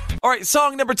 toots. All right,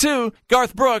 song number 2,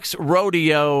 Garth Brooks,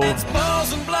 Rodeo. It's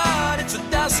balls and blood, it's a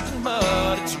dust and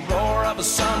mud, it's a roar of a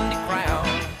Sunday crowd.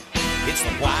 It's the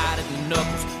white in the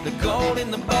knuckles, the gold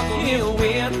in the buckle, he'll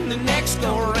win the next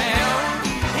go round.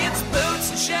 It's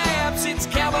boots and chaps, it's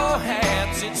cowboy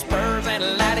hats, it's spurs and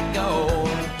let it go.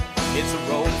 It's the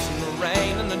ropes and the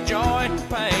rain and the joy and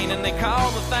pain, and they call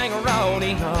the thing a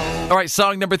rodeo. All right,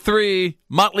 song number 3,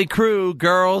 Motley Crue,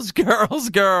 Girls, Girls,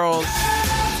 Girls.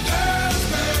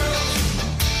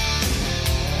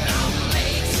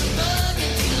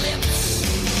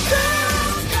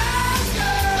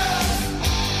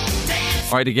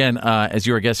 All right, again, as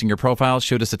you are guessing your profile,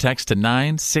 shoot us a text to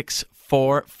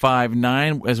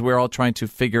 96459 as we're all trying to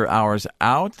figure ours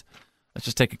out. Let's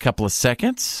just take a couple of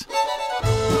seconds.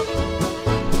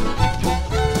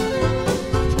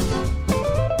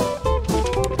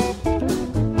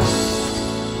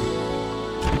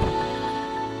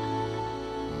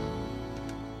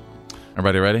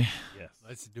 Everybody ready?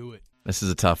 Let's do it. This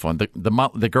is a tough one.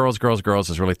 The girls, girls, girls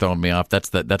is really throwing me off. That's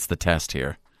the test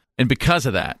here. And because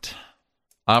of that,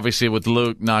 obviously with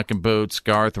Luke, Knocking Boots,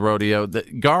 Garth, Rodeo,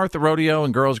 Garth, Rodeo,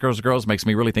 and Girls, Girls, Girls makes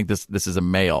me really think this is a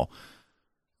male.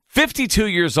 52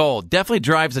 years old, definitely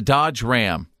drives a Dodge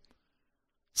Ram,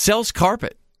 sells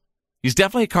carpet. He's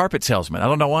definitely a carpet salesman. I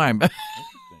don't know why. I'm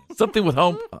something with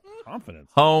home.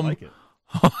 Confidence. Home. I like it.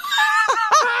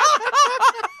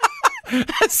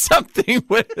 Something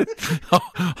with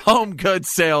home goods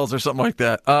sales or something like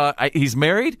that. He's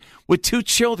married with 2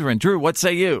 children. Drew, what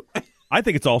say you? I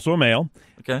think it's also a male.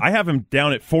 Okay. I have him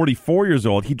down at 44 years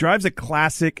old. He drives a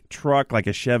classic truck like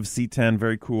a Chev C10,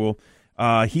 very cool.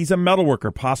 He's a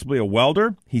metalworker, possibly a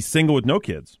welder. He's single with no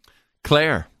kids.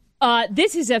 Claire.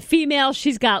 This is a female.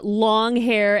 She's got long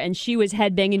hair, and she was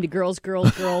headbanging to Girls,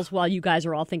 Girls, Girls while you guys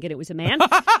are all thinking it was a man.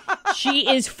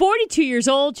 She is 42 years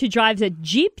old. She drives a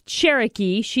Jeep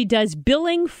Cherokee. She does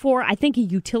billing for, I think, a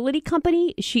utility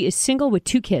company. She is single with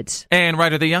 2 kids. And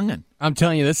Ryder the Youngin. I'm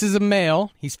telling you, this is a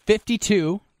male. He's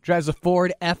 52, drives a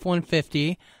Ford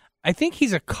F-150. I think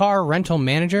he's a car rental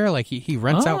manager. Like, he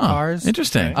rents out cars.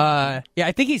 Interesting. Yeah,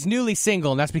 I think he's newly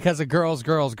single, and that's because of Girls,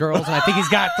 Girls, Girls, and I think he's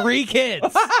got 3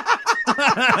 kids.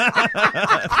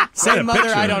 Same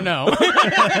mother, I don't know.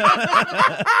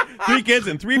 3 kids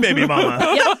and 3 baby mama.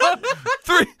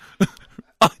 Three.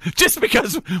 Just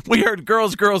because we heard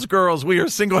girls, girls, girls, we are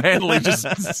single-handedly just,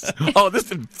 this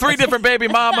 3 different baby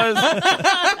mamas.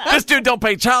 This dude don't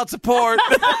pay child support.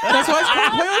 That's why it's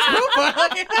called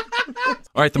Playlist Profile.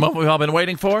 All right, the moment we've all been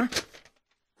waiting for.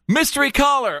 Mystery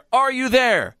caller, are you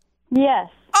there? Yes.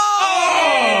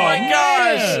 Oh, my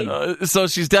gosh. So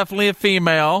she's definitely a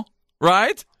female,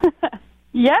 right?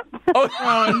 Yep. Oh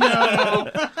no.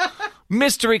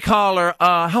 Mystery caller,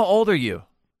 how old are you?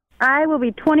 I will be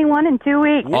 21 in 2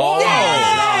 weeks. Oh,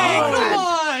 Come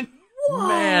on. Whoa.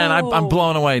 man, I'm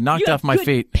blown away. Knocked You off have my good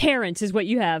feet. Parents is what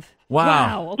you have.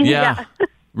 Wow. Okay. Yeah.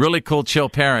 Really cool, chill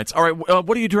parents. All right,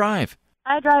 what do you drive?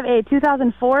 I drive a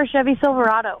 2004 Chevy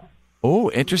Silverado.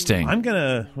 Oh, interesting. I'm going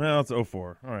to, it's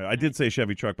 04. All right. I did say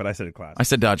Chevy truck, but I said a class. I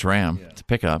said Dodge Ram. It's a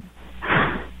pickup.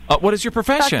 What is your That's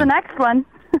profession? the next one.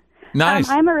 Nice.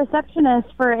 I'm a receptionist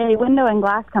for a window and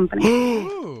glass company.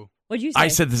 What'd you say? I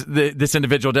said this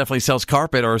individual definitely sells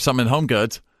carpet or something in home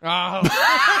goods. Oh.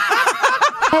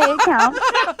 Hey, it counts.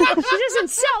 She doesn't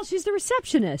sell. She's the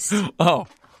receptionist. Oh.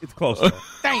 It's close.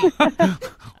 Dang.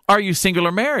 Are you single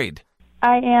or married?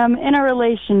 I am in a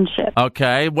relationship.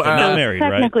 Okay. But not married,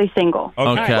 right? Technically single.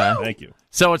 Okay. Thank you.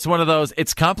 So it's one of those,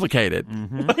 it's complicated.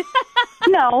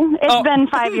 No, it's been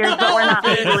 5 years, but we're not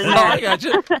legally Oh, I married. got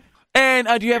you. And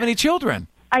do you have any children?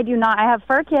 I do not. I have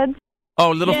fur kids.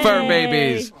 Oh, little fur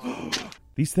babies.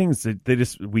 These things,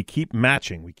 we keep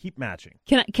matching. We keep matching.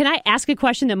 Can I ask a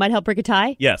question that might help break a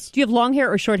tie? Yes. Do you have long hair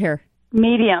or short hair?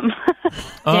 Medium. Dang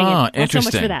it. Well, Interesting.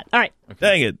 so much for that. All right.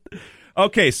 Dang it.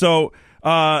 Okay, so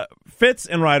Fitz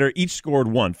and Ryder each scored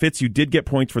 1. Fitz, you did get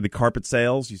points for the carpet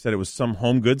sales. You said it was some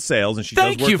home goods sales, and she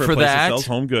Thank does work you for a for place that. that sells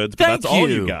home goods, but Thank that's all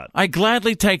you you got. I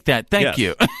gladly take that. Thank Yes.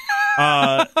 you.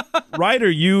 Ryder,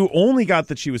 you only got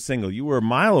that she was single. You were a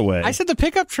mile away. I said the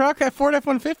pickup truck at Ford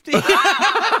F-150.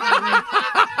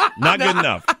 Not good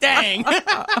enough. Dang.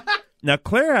 Now,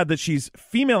 Claire had that she's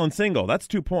female and single. That's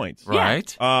 2 points.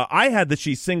 Right. I had that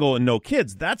she's single and no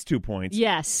kids. That's 2 points.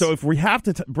 Yes. So if we have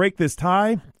to break this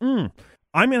tie, I'm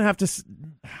going to have to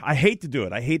I hate to do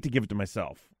it. I hate to give it to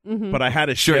myself. Mm-hmm. But I had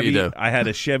a Sure Chevy. you do. I had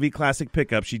a Chevy Classic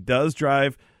pickup. She does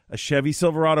drive a Chevy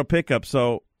Silverado pickup.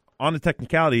 So on the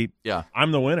technicality, Yeah.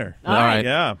 I'm the winner. All right.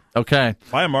 Yeah. Okay.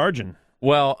 By a margin.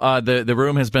 Well, the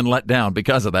room has been let down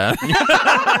because of that.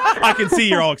 I can see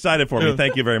you're all excited for me.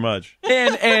 Thank you very much.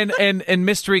 And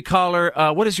mystery caller,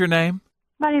 what is your name?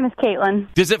 My name is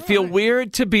Caitlin. Does it feel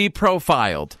weird to be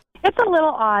profiled? It's a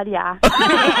little odd, yeah.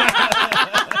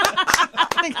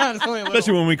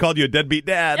 Especially when we called you a deadbeat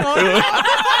dad.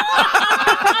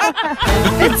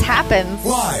 Fitz happens.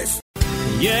 Live.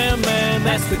 Yeah, man,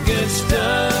 that's the good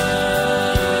stuff.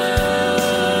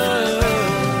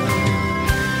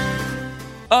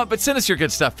 But send us your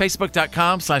good stuff.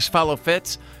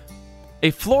 Facebook.com/followfitz. A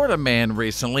Florida man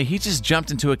recently, he just jumped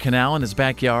into a canal in his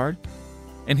backyard,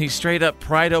 and he straight up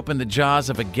pried open the jaws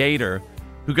of a gator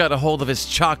who got a hold of his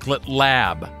chocolate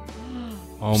lab.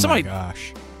 Oh, Somebody my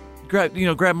gosh.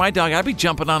 grab my dog. I'd be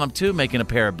jumping on him, too, making a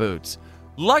pair of boots.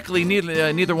 Luckily,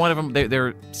 neither one of them,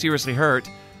 they're seriously hurt.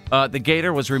 The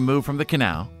gator was removed from the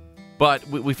canal, but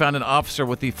we found an officer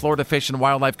with the Florida Fish and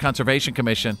Wildlife Conservation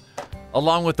Commission,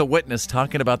 along with the witness,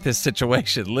 talking about this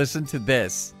situation. Listen to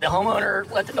this. The homeowner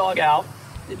let the dog out.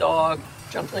 The dog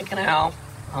jumped in the canal.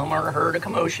 The homeowner heard a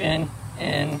commotion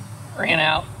and ran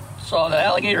out. Saw the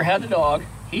alligator had the dog.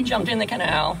 He jumped in the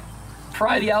canal,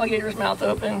 pried the alligator's mouth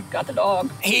open, got the dog.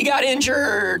 He got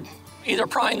injured, either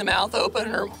prying the mouth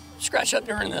open or scratched up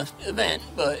during the event,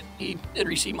 but he did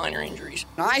receive minor injuries.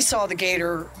 When I saw the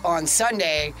gator on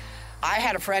Sunday, I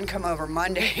had a friend come over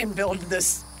Monday and build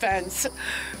this fence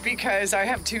because I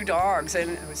have 2 dogs,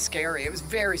 and it was scary. It was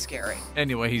very scary.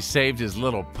 Anyway, he saved his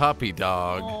little puppy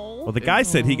dog. Well, the guy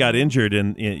said he got injured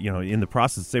in the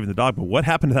process of saving the dog, but what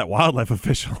happened to that wildlife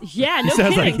official? Yeah, no He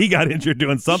sounds kidding. like he got injured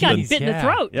doing something. He got bit in the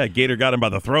throat. Yeah, gator got him by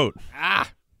the throat.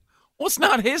 Well, it's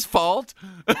not his fault.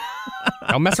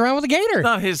 Don't mess around with a gator. It's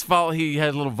not his fault he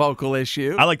had a little vocal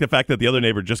issue. I like the fact that the other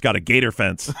neighbor just got a gator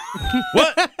fence.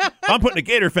 What? I'm putting a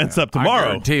gator fence up tomorrow. I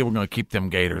guarantee we're going to keep them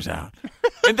gators out.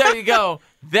 And there you go.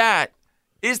 That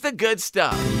is the good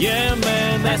stuff. Yeah,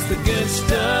 man, that's the good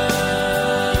stuff.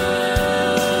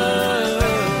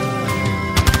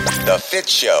 The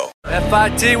Fitz Show.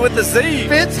 F-I-T with the Z.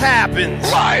 Fitz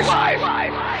happens. Live.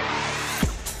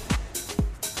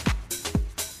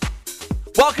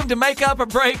 Welcome to Make Up or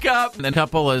Break Up. And the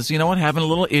couple is, having a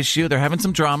little issue. They're having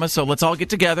some drama, so let's all get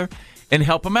together and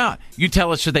help them out. You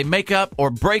tell us, should they make up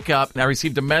or break up? And I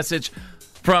received a message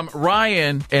from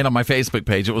Ryan, and on my Facebook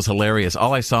page, it was hilarious.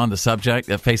 All I saw on the subject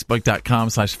at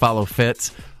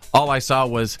facebook.com/followfitz, all I saw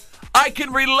was, I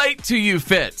can relate to you,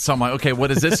 Fitz. So I'm like, okay,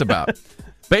 what is this about?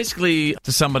 Basically,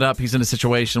 to sum it up, he's in a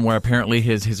situation where apparently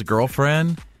his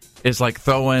girlfriend is like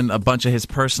throwing a bunch of his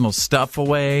personal stuff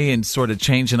away and sort of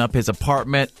changing up his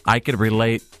apartment. I could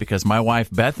relate because my wife,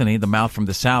 Bethany, the mouth from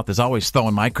the South, is always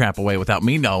throwing my crap away without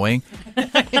me knowing.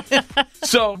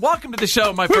 So, welcome to the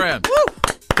show, my friend.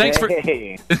 Thanks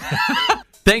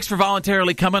for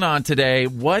voluntarily coming on today.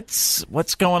 What's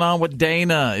going on with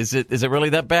Dana? Is it really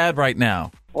that bad right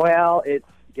now? Well, it's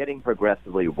getting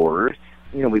progressively worse.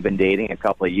 We've been dating a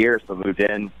couple of years, so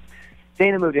Dana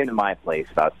moved into my place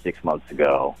about 6 months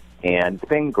ago, and it's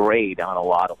been great on a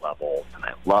lot of levels, and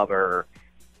I love her,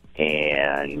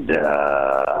 and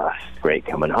it's great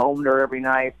coming home to her every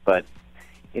night, but,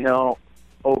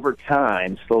 over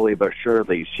time, slowly but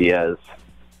surely, she's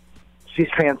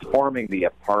transforming the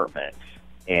apartment,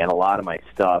 and a lot of my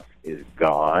stuff is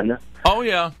gone. Oh,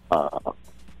 yeah.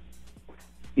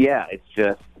 Yeah, it's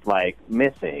just like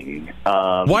missing.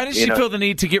 Why does she feel the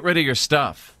need to get rid of your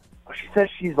stuff? She says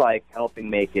she's like helping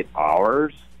make it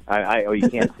ours. Oh, you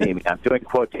can't see me. I'm doing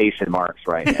quotation marks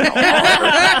right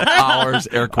now. Ours,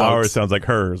 air quotes. Ours sounds like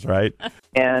hers, right?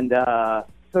 And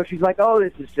so she's like, "Oh,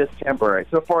 this is just temporary."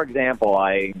 So, for example,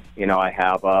 I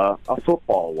have a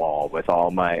football wall with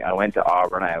all my. I went to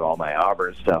Auburn. I have all my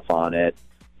Auburn stuff on it.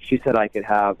 She said I could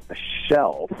have a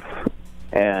shelf,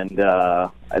 and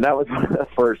that was one of the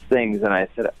first things. And I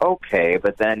said, "Okay,"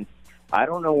 but then I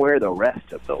don't know where the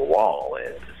rest of the wall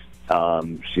is.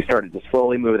 She started to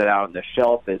slowly move it out, and the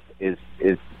shelf is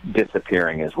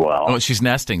disappearing as well. Oh, she's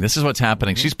nesting. This is what's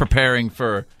happening. She's preparing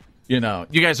for, you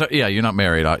guys are, you're not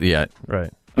married yet.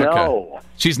 Right. Okay. No.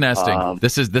 She's nesting.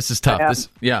 This is tough. have- It's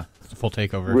a full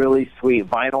takeover. Really sweet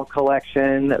vinyl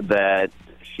collection that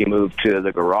she moved to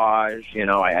the garage.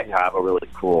 I have a really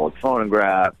cool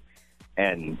phonograph,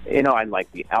 and, I like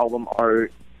the album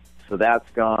art, so that's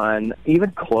gone.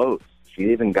 Even clothes. She's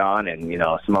even gone, and,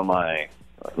 some of my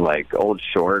like old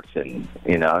shorts and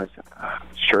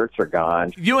shirts are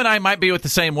gone. You and I might be with the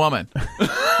same woman.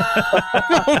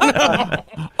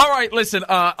 All right, listen,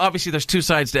 obviously there's two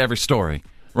sides to every story,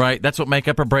 right? That's what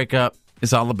Makeup or Breakup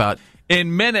is all about.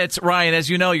 In minutes, Ryan, as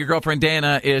you know, your girlfriend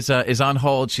Dana is on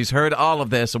hold. She's heard all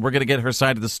of this, and we're going to get her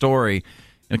side of the story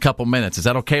in a couple minutes. Is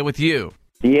that okay with you?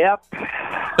 Yep.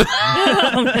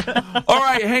 All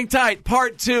right, hang tight.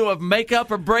 Part 2 of Makeup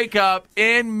or Breakup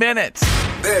in minutes.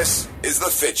 This is The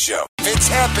Fitz Show. Fitz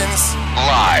happens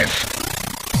live.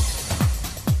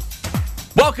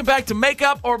 Welcome back to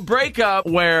Makeup or Breakup,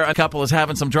 where a couple is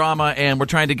having some drama, and we're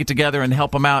trying to get together and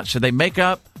help them out. Should they make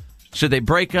up? Should they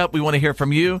break up? We want to hear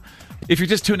from you. If you're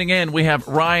just tuning in, we have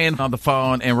Ryan on the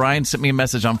phone, and Ryan sent me a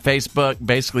message on Facebook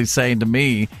basically saying to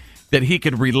me that he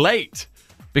could relate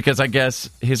because I guess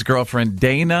his girlfriend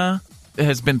Dana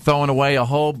has been throwing away a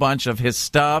whole bunch of his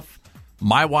stuff.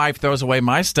 My wife throws away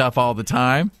my stuff all the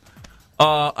time.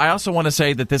 I also want to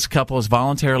say that this couple is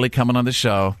voluntarily coming on the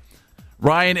show.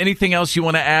 Ryan, anything else you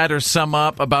want to add or sum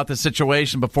up about the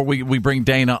situation before we bring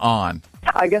Dana on?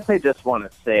 I guess I just want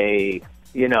to say,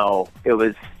 it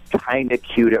was kind of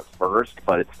cute at first,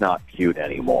 but it's not cute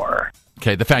anymore.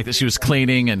 Okay, the fact that she was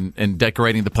cleaning and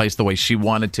decorating the place the way she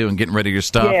wanted to and getting rid of your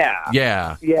stuff.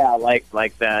 Yeah,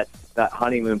 like that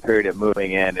honeymoon period of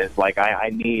moving in is like I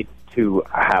need to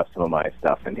have some of my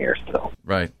stuff in here still.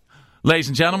 Right. Ladies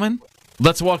and gentlemen,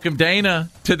 let's welcome Dana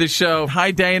to the show.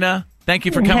 Hi, Dana. Thank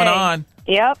you for coming on.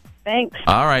 Yep, thanks.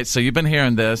 All right, so you've been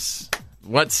hearing this.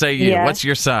 What say you? Yes. What's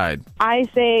your side? I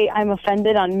say I'm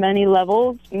offended on many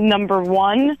levels. Number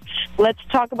one, let's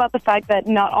talk about the fact that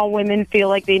not all women feel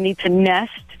like they need to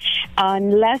nest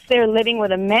unless they're living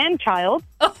with a man-child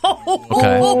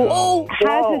who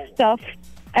has his stuff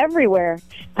everywhere.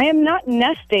 I am not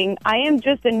nesting. I am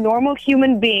just a normal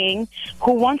human being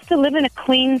who wants to live in a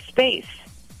clean space.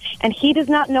 And he does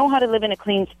not know how to live in a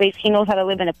clean space. He knows how to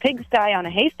live in a pigsty on a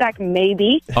haystack,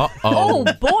 maybe. Oh,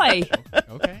 boy.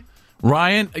 Okay.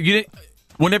 Ryan,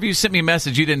 whenever you sent me a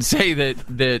message, you didn't say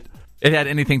that it had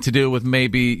anything to do with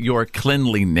maybe your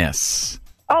cleanliness.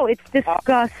 Oh, it's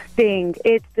disgusting.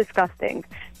 It's disgusting.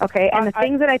 Okay, and the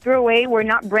things that I threw away were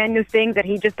not brand new things that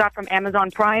he just got from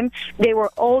Amazon Prime. They were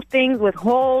old things with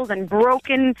holes and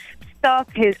broken stuff.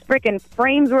 His freaking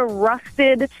frames were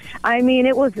rusted. I mean,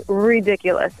 it was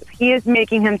ridiculous. He is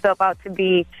making himself out to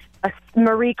be a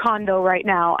Marie Kondo right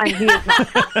now, and he is not.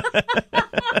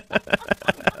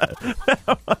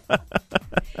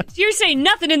 So you're saying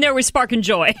nothing in there was sparking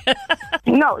joy.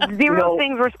 No, zero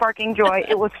things were sparking joy.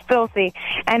 It was filthy.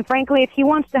 And frankly, if he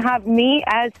wants to have me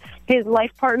as his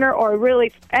life partner, or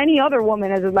really any other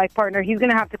woman as his life partner, he's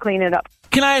going to have to clean it up.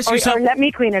 Can I ask you something? Or let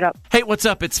me clean it up. Hey, what's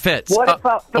up? It's Fitz. What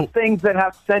about the things that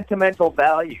have sentimental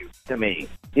value to me?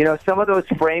 Some of those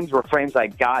frames were frames I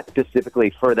got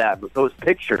specifically for that. Those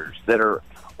pictures that are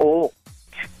old.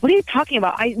 What are you talking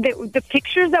about? The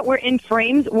pictures that were in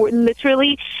frames were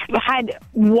literally had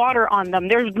water on them.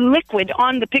 There's liquid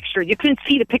on the picture. You couldn't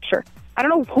see the picture. I don't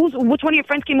know which one of your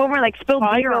friends came over and spilled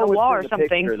beer on a wall or something.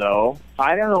 Picture, though.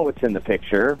 I don't know what's in the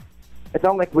picture. It's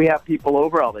not like we have people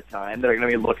over all the time that are going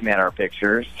to be looking at our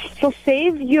pictures. So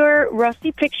save your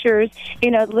rusty pictures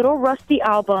in a little rusty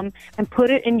album and put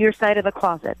it in your side of the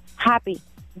closet. Happy.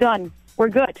 Done. We're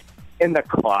good. In the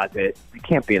closet. It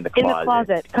can't be in the closet. In the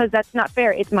closet, because that's not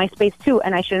fair. It's my space, too,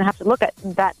 and I shouldn't have to look at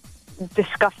that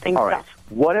disgusting all right. stuff.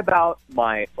 What about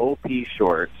my OP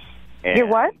shorts? And your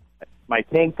what? My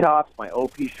tank tops, my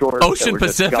OP shorts. Ocean that were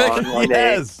just Pacific? gone one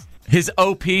day. His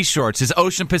OP shorts, his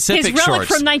Ocean Pacific His relic shorts.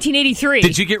 from 1983.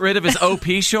 Did you get rid of his OP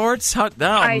shorts?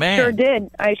 I man. sure did.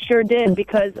 I sure did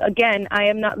because again, I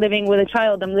am not living with a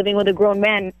child. I'm living with a grown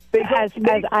man. As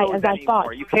I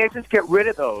thought. You can't just get rid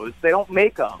of those. They don't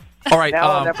make them. All right.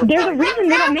 There's a reason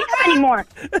they don't make them anymore.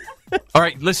 All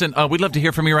right, listen, we'd love to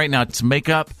hear from you right now. It's make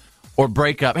up or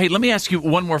break up. Hey, let me ask you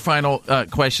one more final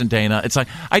question, Dana. It's like,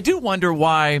 I do wonder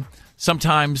why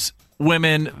sometimes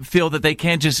women feel that they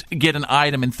can't just get an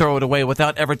item and throw it away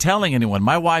without ever telling anyone.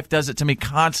 My wife does it to me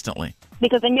constantly.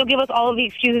 Because then you'll give us all of the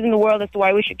excuses in the world as to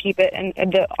why we should keep it, and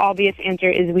the obvious answer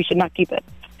is we should not keep it.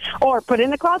 Or put it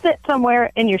in the closet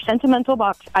somewhere in your sentimental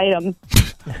box item.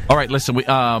 All right, listen, we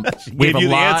have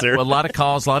a lot of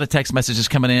calls, a lot of text messages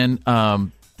coming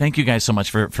in. Thank you guys so much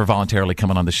for voluntarily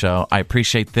coming on the show. I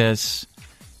appreciate this.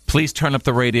 Please turn up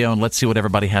the radio and let's see what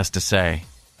everybody has to say.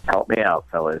 Help me out,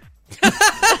 fellas.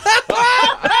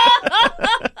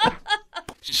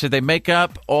 Should they make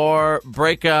up or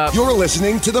break up? You're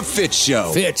listening to The Fitz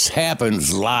Show. Fitz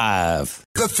happens live.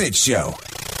 The Fitz Show.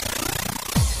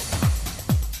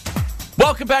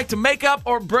 Welcome back to Make Up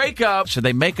or Break Up. Should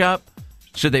they make up?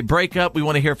 Should they break up? We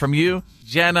want to hear from you.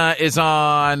 Jenna is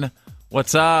on.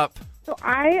 What's up? So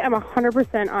I am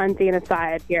 100% on Dana's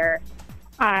side here.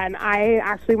 I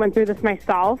actually went through this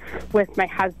myself with my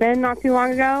husband not too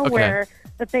long ago, where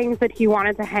the things that he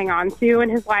wanted to hang on to in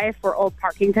his life were old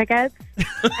parking tickets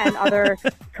and other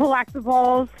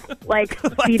collectibles, like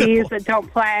CDs that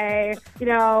don't play. You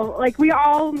know, like we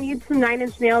all need some 9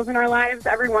 Inch Nails in our lives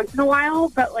every once in a while,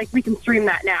 but like we can stream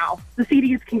that now. The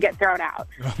CDs can get thrown out.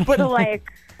 But so,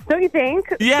 like, don't you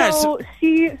think? Yes. So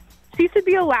she should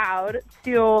be allowed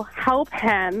to help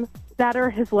him better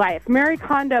his life, Marie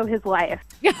Kondo his life,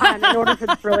 in order for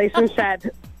this relationship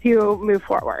to move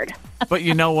forward. But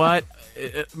you know what?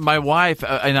 My wife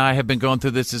and I have been going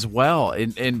through this as well.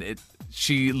 And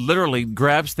she literally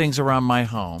grabs things around my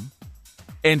home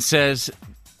and says,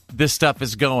 this stuff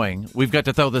is going. We've got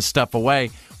to throw this stuff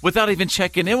away without even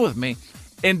checking in with me.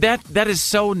 And that is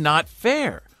so not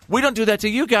fair. We don't do that to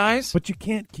you guys. But you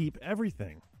can't keep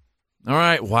everything. All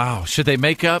right. Wow. Should they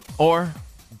make up or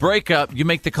break up? You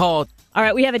make the call. All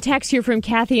right, we have a text here from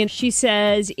Kathy, and she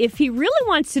says, if he really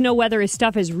wants to know whether his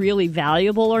stuff is really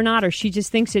valuable or not, or she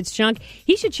just thinks it's junk,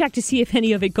 he should check to see if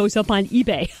any of it goes up on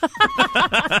eBay.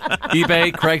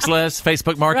 eBay, Craigslist,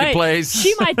 Facebook Marketplace. Right.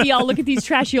 She might be all, look at these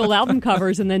trashy old album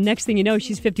covers, and then next thing you know,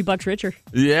 she's $50 richer.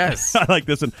 Yes. I like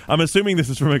this one. I'm assuming this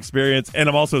is from experience, and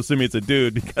I'm also assuming it's a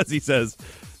dude because he says,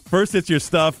 first it's your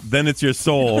stuff, then it's your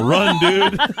soul. Run,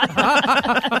 dude.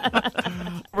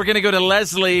 We're going to go to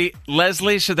Leslie.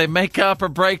 Leslie, should they make up or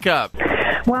break up?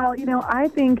 Well, you know, I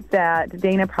think that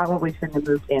Dana probably shouldn't have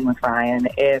moved in with Ryan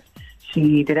if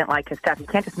she didn't like his stuff. You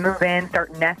can't just move in,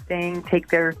 start nesting, take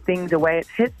their things away. It's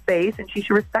his space, and she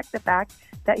should respect the fact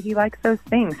that he likes those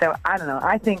things. So, I don't know.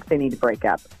 I think they need to break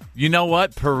up. You know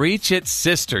what? Preach it,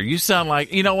 sister. You sound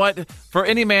like, you know what? For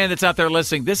any man that's out there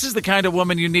listening, this is the kind of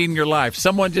woman you need in your life.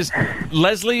 Someone just,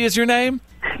 Leslie is your name?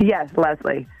 Yes,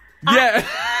 Leslie. Yeah.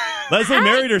 Leslie,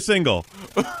 married or single?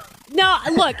 No,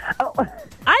 look,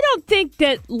 I don't think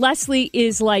that Leslie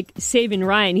is like saving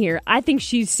Ryan here. I think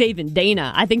she's saving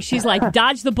Dana. I think she's like,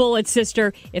 dodge the bullet,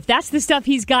 sister. If that's the stuff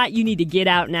he's got, you need to get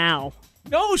out now.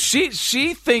 No, she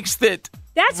thinks that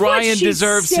that's Ryan what she's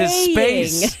deserves saying. his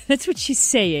space. That's what she's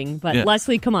saying. But Yeah.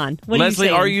 Leslie, come on. What Leslie,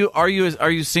 are you saying? are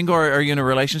you single or are you in a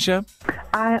relationship?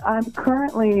 I'm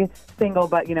currently single,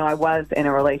 but, you know, I was in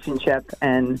a relationship.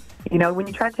 And, you know, when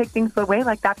you try to take things away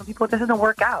like that from people, it just doesn't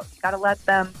work out. You got to let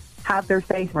them have their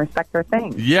space and respect their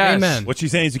things. Yes. Amen. What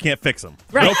she's saying is you can't fix them.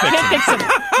 Right. Go fix Can't them.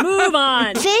 fix him. Move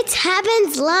on. Fitz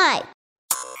happens live.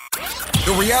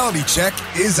 The reality check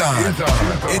is on.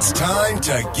 It's time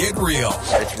to get real.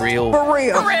 It's real. For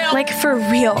real. Like for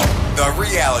real. The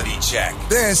reality check.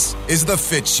 This is The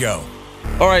Fitz Show.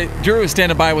 All right, Drew is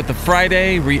standing by with the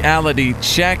Friday reality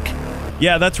check.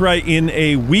 Yeah, that's right. In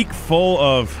a week full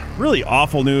of really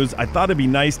awful news, I thought it'd be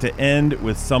nice to end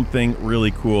with something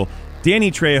really cool.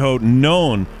 Danny Trejo,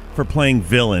 known for playing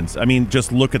villains. I mean,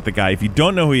 just look at the guy. If you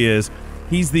don't know who he is,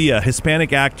 he's the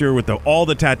Hispanic actor with all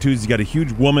the tattoos. He's got a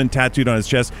huge woman tattooed on his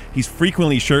chest. He's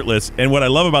frequently shirtless. And what I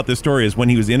love about this story is when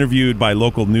he was interviewed by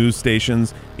local news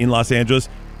stations in Los Angeles,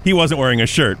 he wasn't wearing a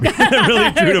shirt.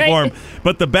 Really true to form.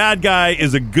 But the bad guy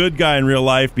is a good guy in real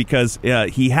life because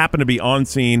he happened to be on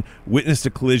scene, witnessed a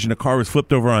collision. A car was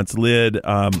flipped over on its lid,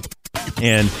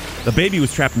 and the baby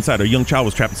was trapped inside. A young child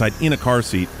was trapped inside in a car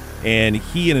seat. And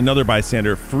he and another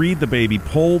bystander freed the baby,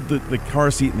 pulled the car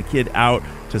seat and the kid out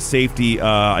to safety.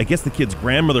 I guess the kid's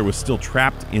grandmother was still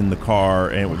trapped in the car,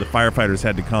 and the firefighters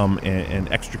had to come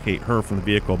and extricate her from the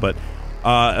vehicle. But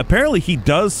Apparently, he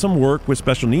does some work with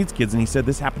special needs kids, and he said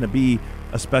this happened to be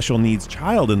a special needs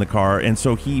child in the car, and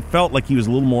so he felt like he was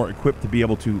a little more equipped to be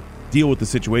able to deal with the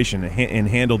situation and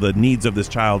handle the needs of this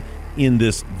child in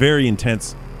this very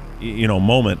intense,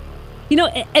 moment.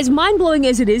 As mind-blowing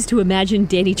as it is to imagine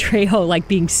Danny Trejo like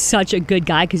being such a good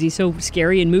guy because he's so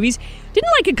scary in movies, didn't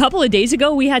a couple of days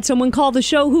ago we had someone call the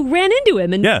show who ran into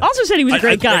him and also said he was a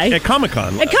great guy. At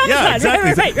Comic-Con. At Comic-Con, yeah,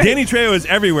 exactly. Right. Danny Trejo is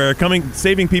everywhere,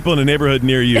 saving people in a neighborhood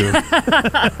near you. All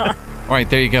right,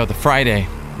 there you go. The Friday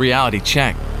reality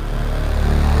check.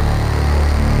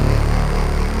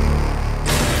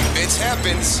 It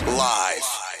happens live.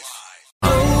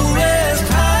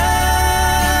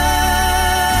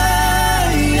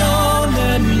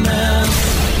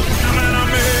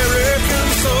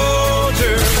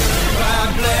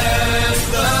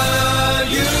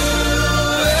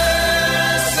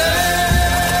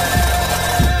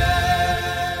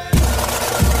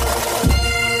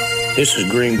 This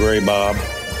is Green Gray Bob.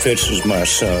 Fitz is my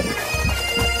son.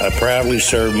 I proudly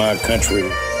serve my country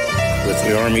with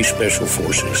the Army Special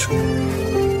Forces.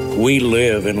 We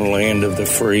live in the land of the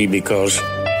free because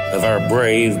of our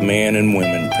brave men and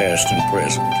women, past and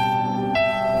present.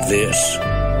 This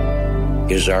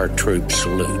is our troop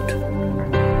salute.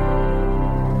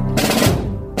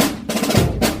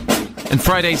 And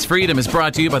Friday's Freedom is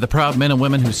brought to you by the proud men and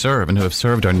women who serve and who have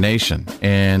served our nation.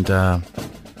 And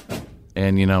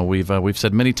we've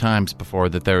said many times before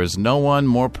that there is no one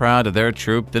more proud of their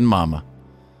troop than Mama.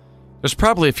 There's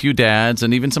probably a few dads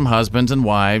and even some husbands and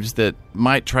wives that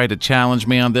might try to challenge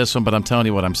me on this one, but I'm telling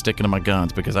you what, I'm sticking to my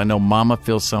guns because I know Mama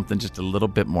feels something just a little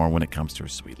bit more when it comes to her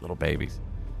sweet little babies.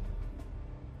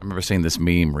 I remember seeing this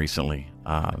meme recently,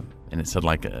 and it said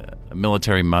like a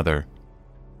military mother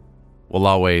will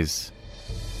always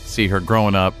see her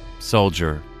growing up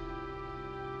soldier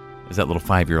as that little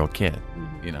 5-year-old kid,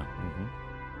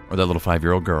 or that little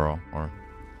 5-year-old girl,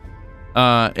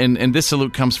 and this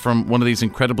salute comes from one of these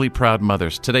incredibly proud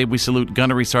mothers. Today we salute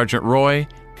Gunnery Sergeant Roy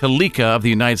Kalika of the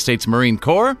United States Marine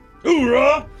Corps.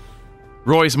 Hoorah!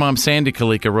 Roy's mom, Sandy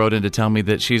Kalika, wrote in to tell me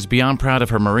that she's beyond proud of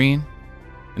her Marine.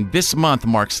 And this month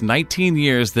marks 19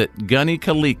 years that Gunny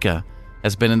Kalika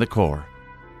has been in the Corps.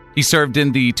 He served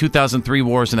in the 2003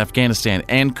 wars in Afghanistan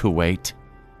and Kuwait,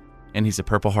 and he's a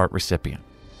Purple Heart recipient.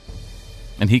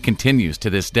 And he continues to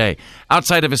this day.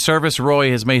 Outside of his service,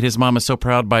 Roy has made his mama so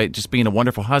proud by just being a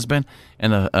wonderful husband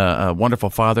and a wonderful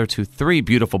father to 3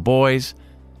 beautiful boys.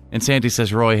 And Sandy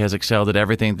says Roy has excelled at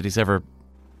everything that he's ever,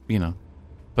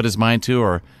 put his mind to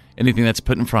or anything that's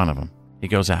put in front of him. He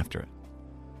goes after it.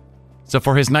 So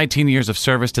for his 19 years of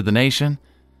service to the nation,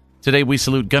 today we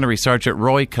salute Gunnery Sergeant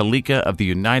Roy Kalika of the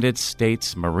United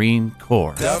States Marine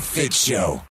Corps. The Fitz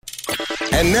Show.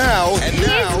 And now,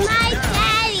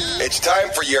 it's time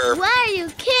for your Why Are You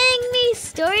Kidding Me?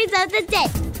 Stories of the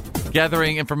Day.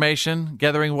 Gathering information,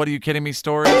 gathering What Are You Kidding Me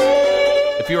stories.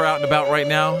 If you're out and about right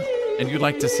now and you'd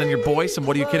like to send your boy some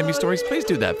What Are You Kidding Me stories, please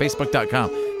do that.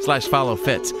 Facebook.com/follow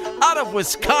Fitz. Out of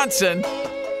Wisconsin.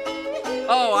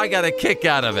 Oh, I got a kick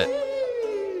out of it.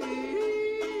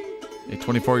 A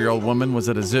 24-year-old woman was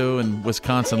at a zoo in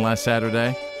Wisconsin last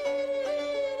Saturday.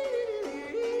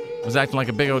 Was acting like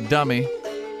a big old dummy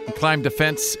and climbed a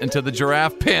fence into the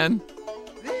giraffe pen.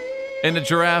 And the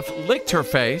giraffe licked her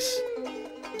face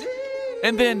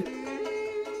and then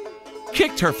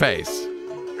kicked her face.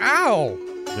 Ow!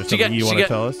 Is there something you want to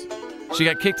tell us? She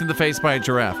got kicked in the face by a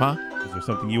giraffe, huh? Is there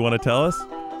something you want to tell us?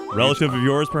 Relative of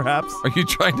yours, perhaps? Are you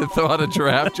trying to throw out a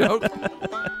giraffe joke?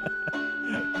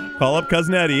 Call up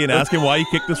Cousin Eddie and ask him why he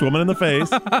kicked this woman in the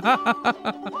face.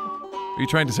 Are you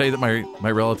trying to say that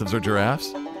my relatives are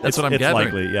giraffes? That's what I'm gathering.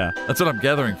 It's likely, yeah. That's what I'm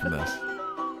gathering from this.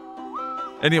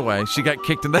 Anyway, she got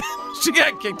kicked in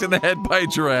the head by a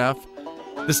giraffe.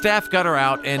 The staff got her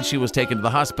out, and she was taken to the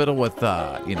hospital with,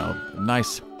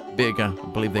 nice big, I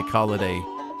believe they call it a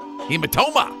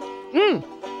hematoma.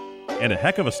 And a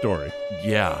heck of a story.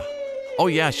 Yeah. Oh,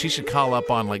 yeah, she should call up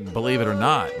on, Believe It or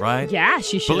Not, right? Yeah,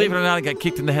 she should. Believe It or Not, I got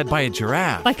kicked in the head by a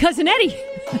giraffe. By Cousin Eddie.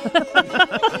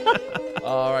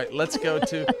 All right, let's go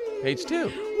to page 2.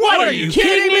 What are you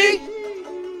kidding me?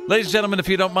 Ladies and gentlemen, if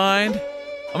you don't mind,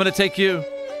 I'm going to take you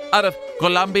out of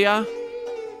Colombia.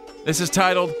 This is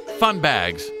titled Fun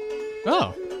Bags.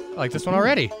 Oh, I like this one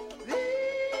already.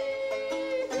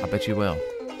 I bet you will.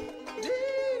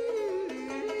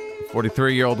 A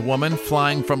 43-year-old woman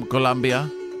flying from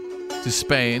Colombia to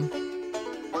Spain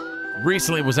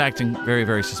recently was acting very,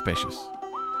 very suspicious.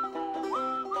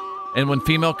 And when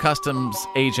female customs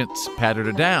agents patted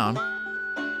her down,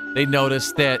 they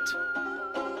noticed that,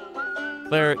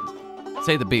 Claire,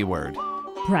 say the B word.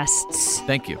 Breasts.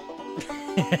 Thank you.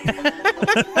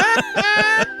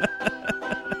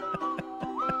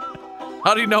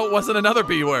 How do you know it wasn't another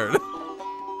B word?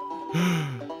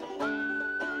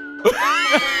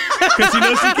 Because she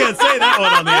knows she can't say that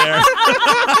one on the air.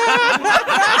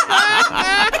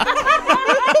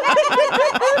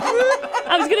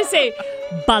 I was going to say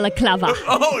balaclava.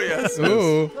 Oh, yes.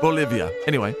 Ooh. Bolivia.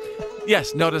 Anyway,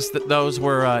 yes, notice that those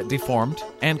were deformed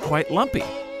and quite lumpy.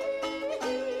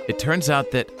 It turns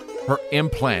out that her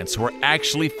implants were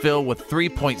actually filled with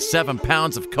 3.7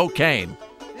 pounds of cocaine.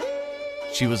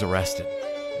 She was arrested.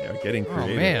 They are getting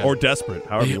creative. man. Or desperate,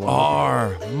 however They you want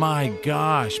are. My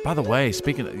gosh. By the way,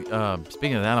 speaking of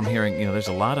that, I'm hearing, there's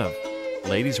a lot of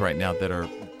ladies right now that are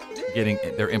getting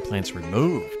their implants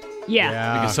removed.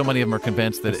 Yeah. Because so many of them are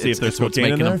convinced that Let's see if there's it's what's cocaine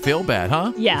in making them there. feel bad,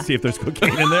 huh? Yeah. See if there's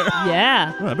cocaine in there.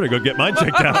 Yeah. Oh, I better go get mine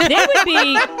checked out. They would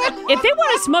be, if they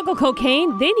want to smuggle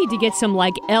cocaine, they need to get some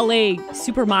like LA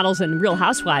supermodels and Real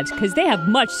Housewives because they have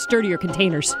much sturdier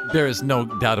containers. There is no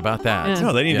doubt about that. Yeah.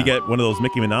 No, they need to get one of those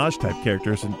Mickey Minaj type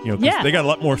characters, and 'cause Yeah. they got a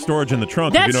lot more storage in the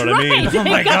trunk. That's if you know what I mean. right. Oh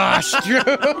my gosh.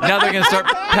 Now they're going to start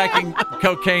packing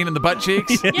cocaine in the butt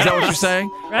cheeks? Is that what you're saying?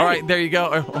 Right. All right, there you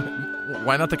go.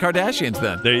 Why not the Kardashians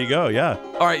then? There you go, yeah.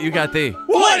 All right, you got the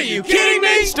What are you kidding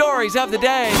me? stories of the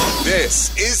day.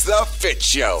 This is the Fitz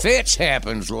Show. Fitz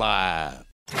happens live.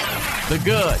 The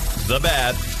good, the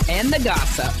bad. And the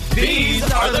gossip. These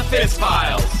are the Fitz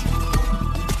Files.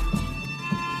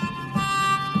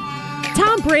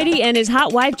 Tom Brady and his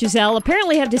hot wife Giselle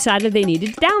apparently have decided they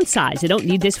needed to downsize. They don't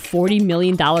need this $40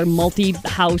 million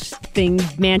multi-house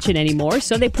mansion anymore,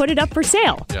 so they put it up for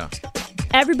sale. Yeah.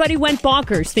 Everybody went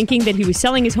bonkers thinking that he was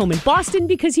selling his home in Boston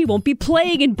because he won't be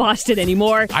playing in Boston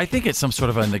anymore. I think it's some sort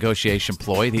of a negotiation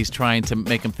ploy. He's trying to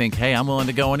make him think, hey, I'm willing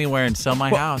to go anywhere and sell my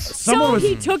house. So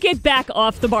he took it back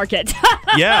off the market.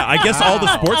 Yeah, I guess all the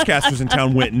sportscasters in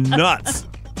town went nuts.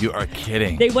 You are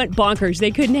kidding. They went bonkers. They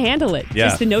couldn't handle it. Yeah.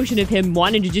 Just the notion of him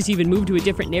wanting to just even move to a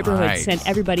different neighborhood Right. sent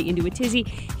everybody into a tizzy.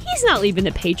 He's not leaving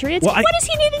the Patriots. Well, What does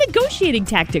he need a negotiating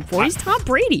tactic for? He's Tom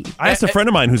Brady. I asked a friend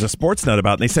of mine who's a sports nut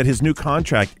about it, and they said his new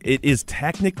contract, it is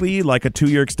technically like a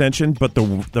 2-year extension, but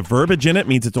the verbiage in it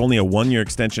means it's only a 1-year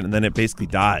extension, and then it basically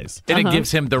dies. And it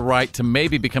gives him the right to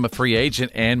maybe become a free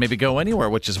agent and maybe go anywhere,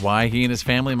 which is why he and his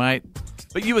family might.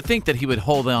 But you would think that he would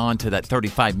hold on to that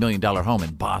 $35 million home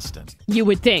in Boston. You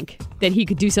would think that he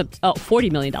could do something. Oh,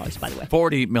 $40 million, by the way.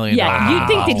 $40 million. Yeah, you'd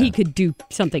think that he could do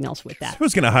something else with that.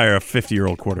 Who's going to hire a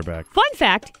 50-year-old quarterback? Fun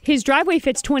fact, his driveway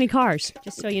fits 20 cars,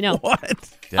 just so you know.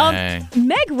 What? Dang.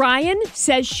 Meg Ryan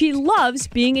says she loves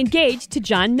being engaged to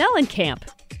John Mellencamp.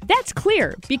 That's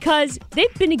clear because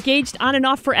they've been engaged on and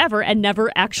off forever and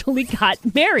never actually got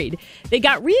married. They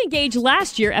got re-engaged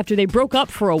last year after they broke up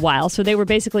for a while, so they were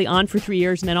basically on for 3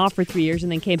 years and then off for 3 years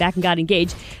and then came back and got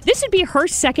engaged. This would be her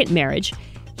second marriage.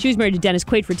 She was married to Dennis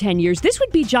Quaid for 10 years. This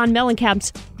would be John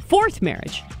Mellencamp's fourth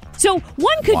marriage. So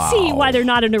one could see why they're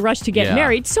not in a rush to get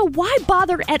married. So why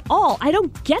bother at all? I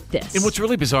don't get this. And what's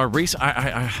really bizarre,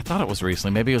 I thought it was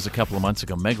recently, maybe it was a couple of months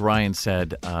ago, Meg Ryan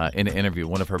said in an interview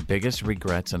one of her biggest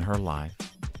regrets in her life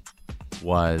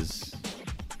was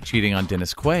cheating on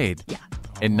Dennis Quaid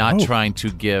and not trying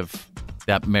to give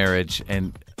that marriage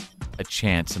and a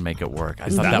chance and make it work. I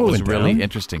thought that was really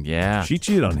interesting. Yeah. She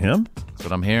cheated on him? That's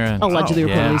what I'm hearing. Allegedly,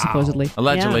 reportedly,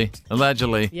 supposedly.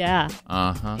 Allegedly. Yeah.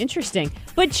 Uh-huh. Interesting.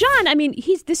 But John, I mean,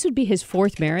 this would be his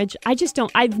fourth marriage.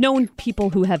 I've known people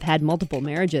who have had multiple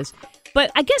marriages. But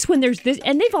I guess when there's this,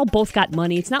 and they've all both got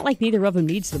money, it's not like neither of them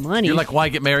needs the money. You're like, why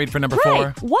get married for number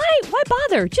right. 4? Why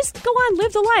bother? Just go on,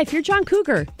 live the life. You're John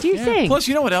Cougar. Do your thing. Plus,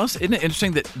 you know what else? Isn't it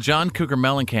interesting that John Cougar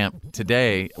Mellencamp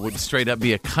today would straight up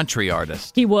be a country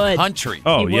artist? He would. Country.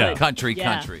 Oh, He yeah. would. Country.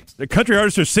 The country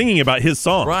artists are singing about his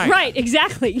song. Right,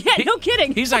 exactly. Yeah, no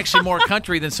kidding. He's actually more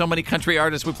country than so many country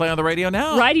artists we play on the radio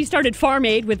now. Right, he started Farm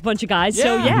Aid with a bunch of guys.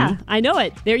 So, Yeah. I know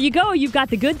it. There you go. You've got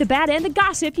the good, the bad, and the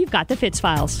gossip. You've got the Fitz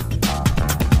Files.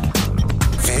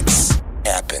 Fitz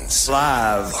happens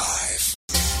live.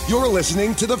 You're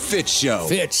listening to The Fitz Show.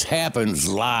 Fitz happens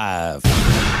live.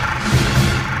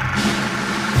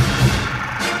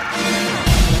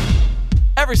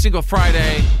 Every single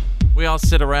Friday, we all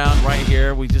sit around right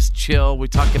here. We just chill. We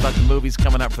talk about the movies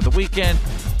coming up for the weekend.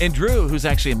 And Drew, who's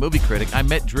actually a movie critic, I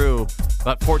met Drew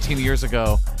about 14 years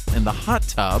ago in the hot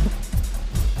tub.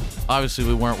 Obviously,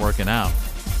 we weren't working out.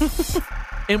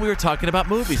 And we were talking about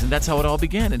movies, and that's how it all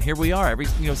began. And here we are, every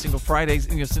single Friday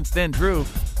since then. Drew,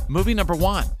 movie number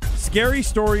 1. Scary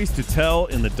stories to tell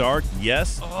in the dark,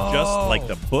 yes, just like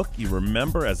the book you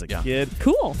remember as a kid.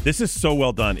 Cool. This is so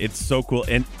well done. It's so cool,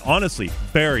 and honestly,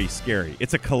 very scary.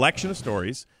 It's a collection of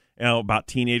stories about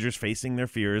teenagers facing their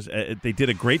fears. They did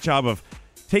a great job of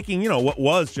taking, what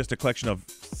was just a collection of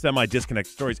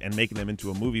semi-disconnected stories and making them into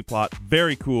a movie plot.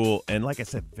 Very cool. And like I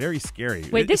said, very scary.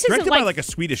 Wait, this it's directed isn't by like- like a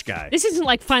Swedish guy. This isn't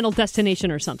like Final Destination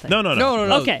or something. No.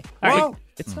 Okay. All right. Well,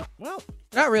 it's not. Well,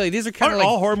 not really. These are kind aren't of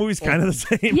all horror movies kind of the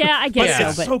same? Yeah, I guess But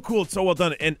it's so. so cool. It's so well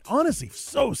done. And honestly,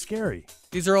 so scary.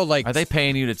 These are all like. Are they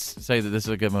paying you to say that this is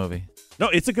a good movie? No,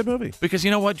 it's a good movie. Because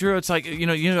you know what, Drew? It's like, you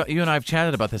and I have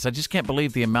chatted about this. I just can't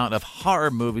believe the amount of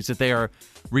horror movies that they are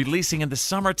releasing in the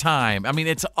summertime. I mean,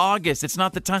 it's August. It's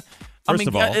not the time. First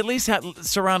of all, at least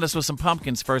surround us with some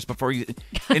pumpkins first before you.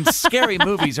 And scary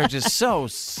movies are just so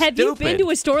stupid. Have you been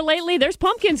to a store lately? There's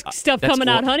pumpkin stuff coming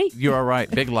out, honey. You are right.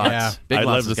 Big Lots. Yeah. Big I'd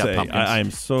Lots love to has got say pumpkins. I am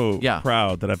so Yeah.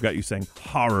 proud that I've got you saying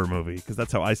horror movie because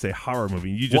that's how I say horror movie.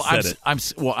 You just said it.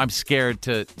 I'm scared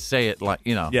to say it like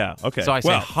Yeah. Okay. So I say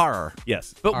Well, horror.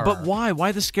 Yes. But why?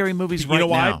 Why the scary movies right You know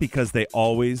why? now? Because they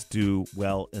always do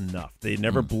well enough. They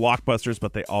never blockbusters,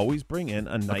 but they always bring in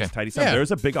a nice, tidy sound. Yeah.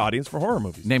 There's a big audience for horror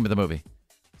movies. Name of the movie.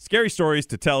 Scary Stories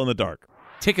to Tell in the Dark.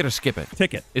 Ticket or Skip It.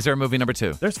 Ticket. Is there a movie number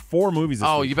 2? There's 4 movies this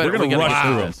week. You better. We're going to we gotta rush get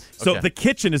through them. this. So Okay. The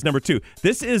Kitchen is number 2.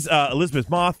 This is Elizabeth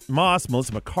Moss,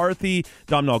 Melissa McCarthy,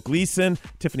 Domhnall Gleeson,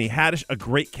 Tiffany Haddish, a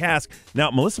great cast. Now,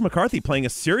 Melissa McCarthy playing a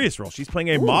serious role. She's playing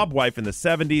a mob wife in the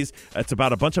 70s. It's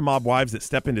about a bunch of mob wives that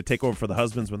step in to take over for the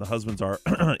husbands when the husbands are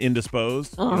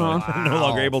indisposed. No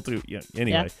longer able to. Yeah,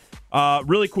 anyway.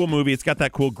 Really cool movie. It's got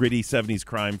that cool, gritty 70s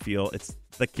crime feel. It's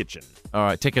The Kitchen. All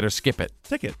right. Ticket or Skip It.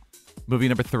 Ticket. Movie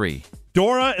number 3.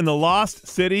 Dora and the Lost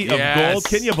City of Yes. Gold.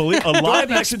 Can you believe a Dora live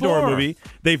the action Dora Explorer. movie?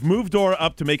 They've moved Dora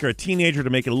up to make her a teenager to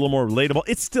make it a little more relatable.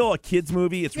 It's still a kids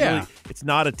movie. It's really it's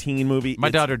not a teen movie. My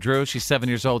It's- daughter Drew, she's 7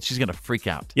 years old. She's gonna freak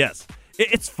out. Yes.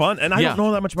 It's fun, and I Yeah. don't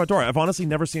know that much about Dora. I've honestly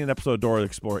never seen an episode of Dora the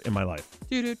Explorer in my life.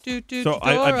 So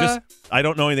Dora. I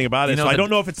don't know anything about it. You know So I the- don't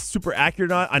know if it's super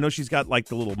accurate or not. I know she's got like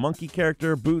the little monkey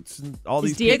character, Boots, and all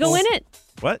Is these Diego people. in it?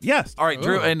 What? Yes. All right,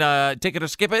 Drew, and Ticket or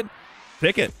Skip It.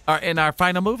 Ticket. All right, and our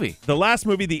final movie. The last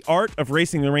movie, The Art of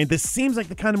Racing in the Rain. This seems like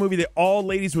the kind of movie that all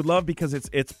ladies would love because it's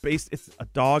a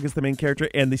dog is the main character,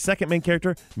 and the second main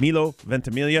character, Milo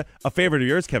Ventimiglia, a favorite of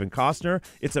yours, Kevin Costner.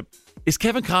 Is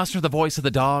Kevin Costner the voice of the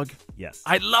dog? Yes.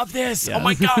 I love this. Yeah. Oh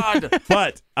my God.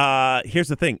 But here's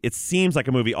the thing: it seems like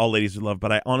a movie all ladies would love,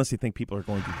 but I honestly think people are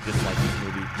going to dislike this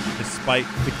movie, despite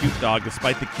the cute dog,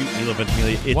 despite the cute Milo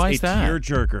Ventimiglia. It's Why a is that?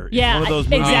 tearjerker. It's Yeah, one of those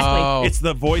movies. exactly. Oh. It's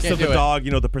the voice Can't of the do it. dog,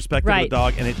 the perspective of Right. the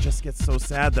dog, and it just gets so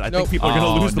sad that I think Nope. people are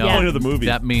going to lose the no. point of the movie.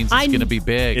 That means I- it's going to be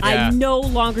big. Yeah. I no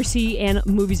longer see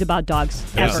movies about dogs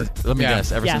ever. Let me Yeah.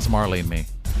 guess. Ever Yeah. since Marley and Me.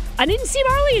 I didn't see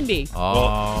Marley and Me.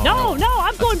 Oh. No,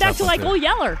 I'm going back tough to one, like too. Old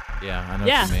Yeller. Yeah, I know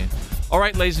Yeah. what you mean. All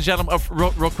right, ladies and gentlemen,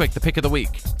 real quick, the pick of the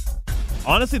week.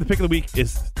 Honestly, the pick of the week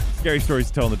is Scary Stories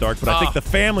to Tell in the Dark, but I think the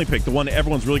family pick, the one that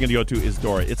everyone's really going to go to, is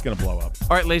Dora. It's going to blow up.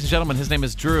 All right, ladies and gentlemen, his name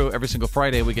is Drew. Every single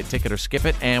Friday, we get Ticket or Skip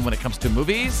It. And when it comes to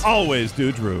movies, Always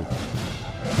do Drew.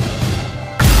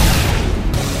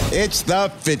 It's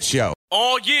the Fitz Show.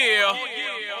 oh yeah.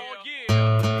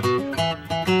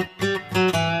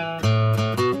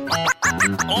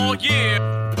 Oh yeah.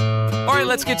 All right,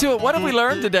 let's get to it. What have we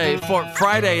learned today for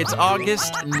Friday? It's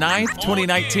August 9th,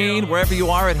 2019. Wherever you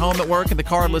are, at home, at work, in the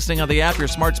car, listening on the app, your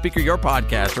smart speaker, your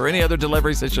podcast, or any other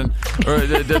delivery system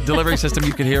delivery system,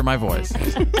 you can hear my voice.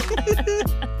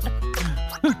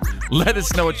 Let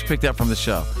us know what you picked up from the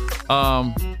show.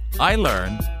 I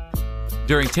learned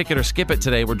during Ticket or Skip It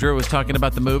today, where Drew was talking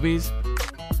about the movies,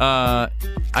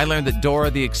 I learned that Dora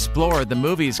the Explorer, the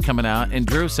movie, is coming out, and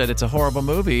Drew said it's a horrible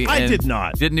movie. I and did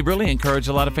not. Didn't he really encourage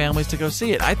a lot of families to go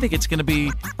see it? I think it's going to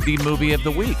be the movie of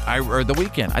the week, or the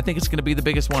weekend. I think it's going to be the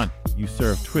biggest one. You,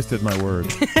 sir, have twisted my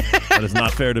words. That is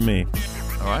not fair to me.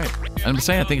 All right. I'm just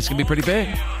saying, I think it's going to be pretty big.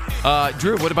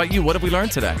 Drew, what about you? What have we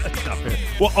learned today?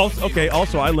 Well,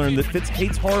 also, I learned that Fitz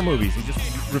hates horror movies. He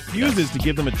just refuses to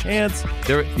give them a chance.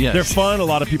 They're fun. A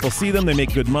lot of people see them. They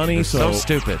make good money. They're so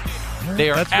stupid.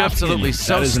 They are That's your absolutely opinion.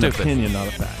 so that is stupid. An opinion, not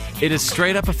a fact. It is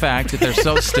straight up a fact that they're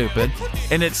so stupid.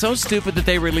 And it's so stupid that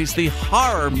they release the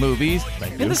horror movies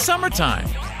in the summertime.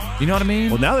 You know what I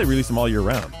mean? Well, now they release them all year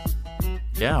round.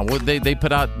 Yeah, well, they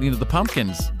put out the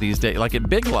pumpkins these days, like at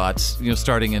Big Lots,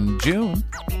 starting in June.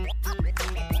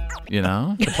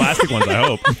 The plastic ones, I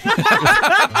hope.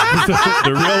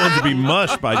 The real ones will be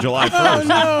mush by July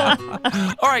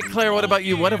 1st. All right, Claire, what about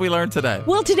you? What have we learned today?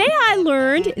 Well, today I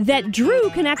learned that Drew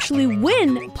can actually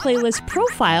win Playlist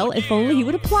Profile if only he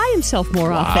would apply himself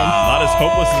more often. Not as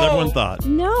hopeless as everyone thought.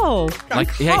 No. Like,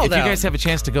 yeah, if you guys have a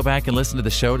chance to go back and listen to the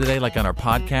show today, like on our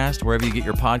podcast, wherever you get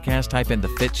your podcast, type in The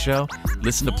Fitz Show,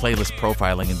 listen to Playlist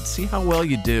Profiling, and see how well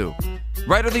you do.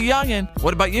 Right or the youngin'?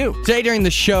 What about you? Today during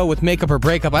the show with Makeup or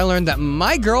Breakup, I learned that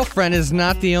my girlfriend is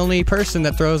not the only person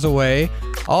that throws away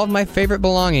all of my favorite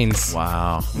belongings.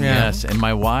 Wow. Yeah. Yes, and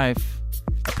my wife,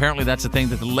 apparently that's the thing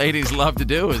that the ladies love to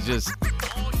do is just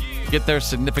get their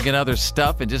significant other's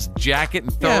stuff and just jack it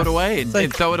and throw it away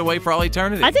and throw it away for all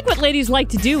eternity. I think what ladies like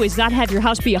to do is not have your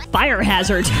house be a fire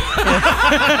hazard.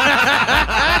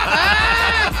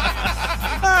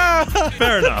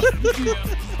 Fair enough.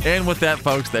 And with that,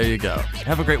 folks, there you go.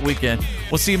 Have a great weekend.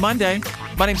 We'll see you Monday.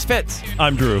 My name's Fitz.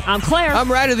 I'm Drew. I'm Claire.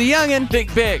 I'm Ryder the Youngin'.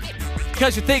 Think big.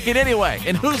 Because you're thinking anyway.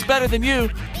 And who's better than you?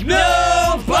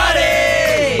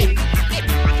 Nobody!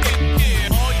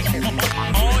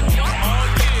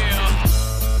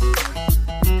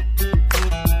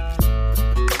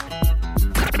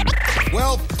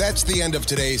 Well, that's the end of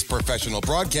today's professional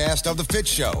broadcast of The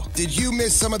Fitz Show. Did you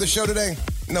miss some of the show today?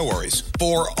 No worries.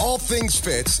 For all things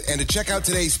Fitz and to check out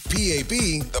today's PAB,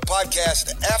 the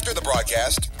podcast after the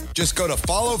broadcast, just go to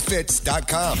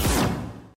followfitz.com.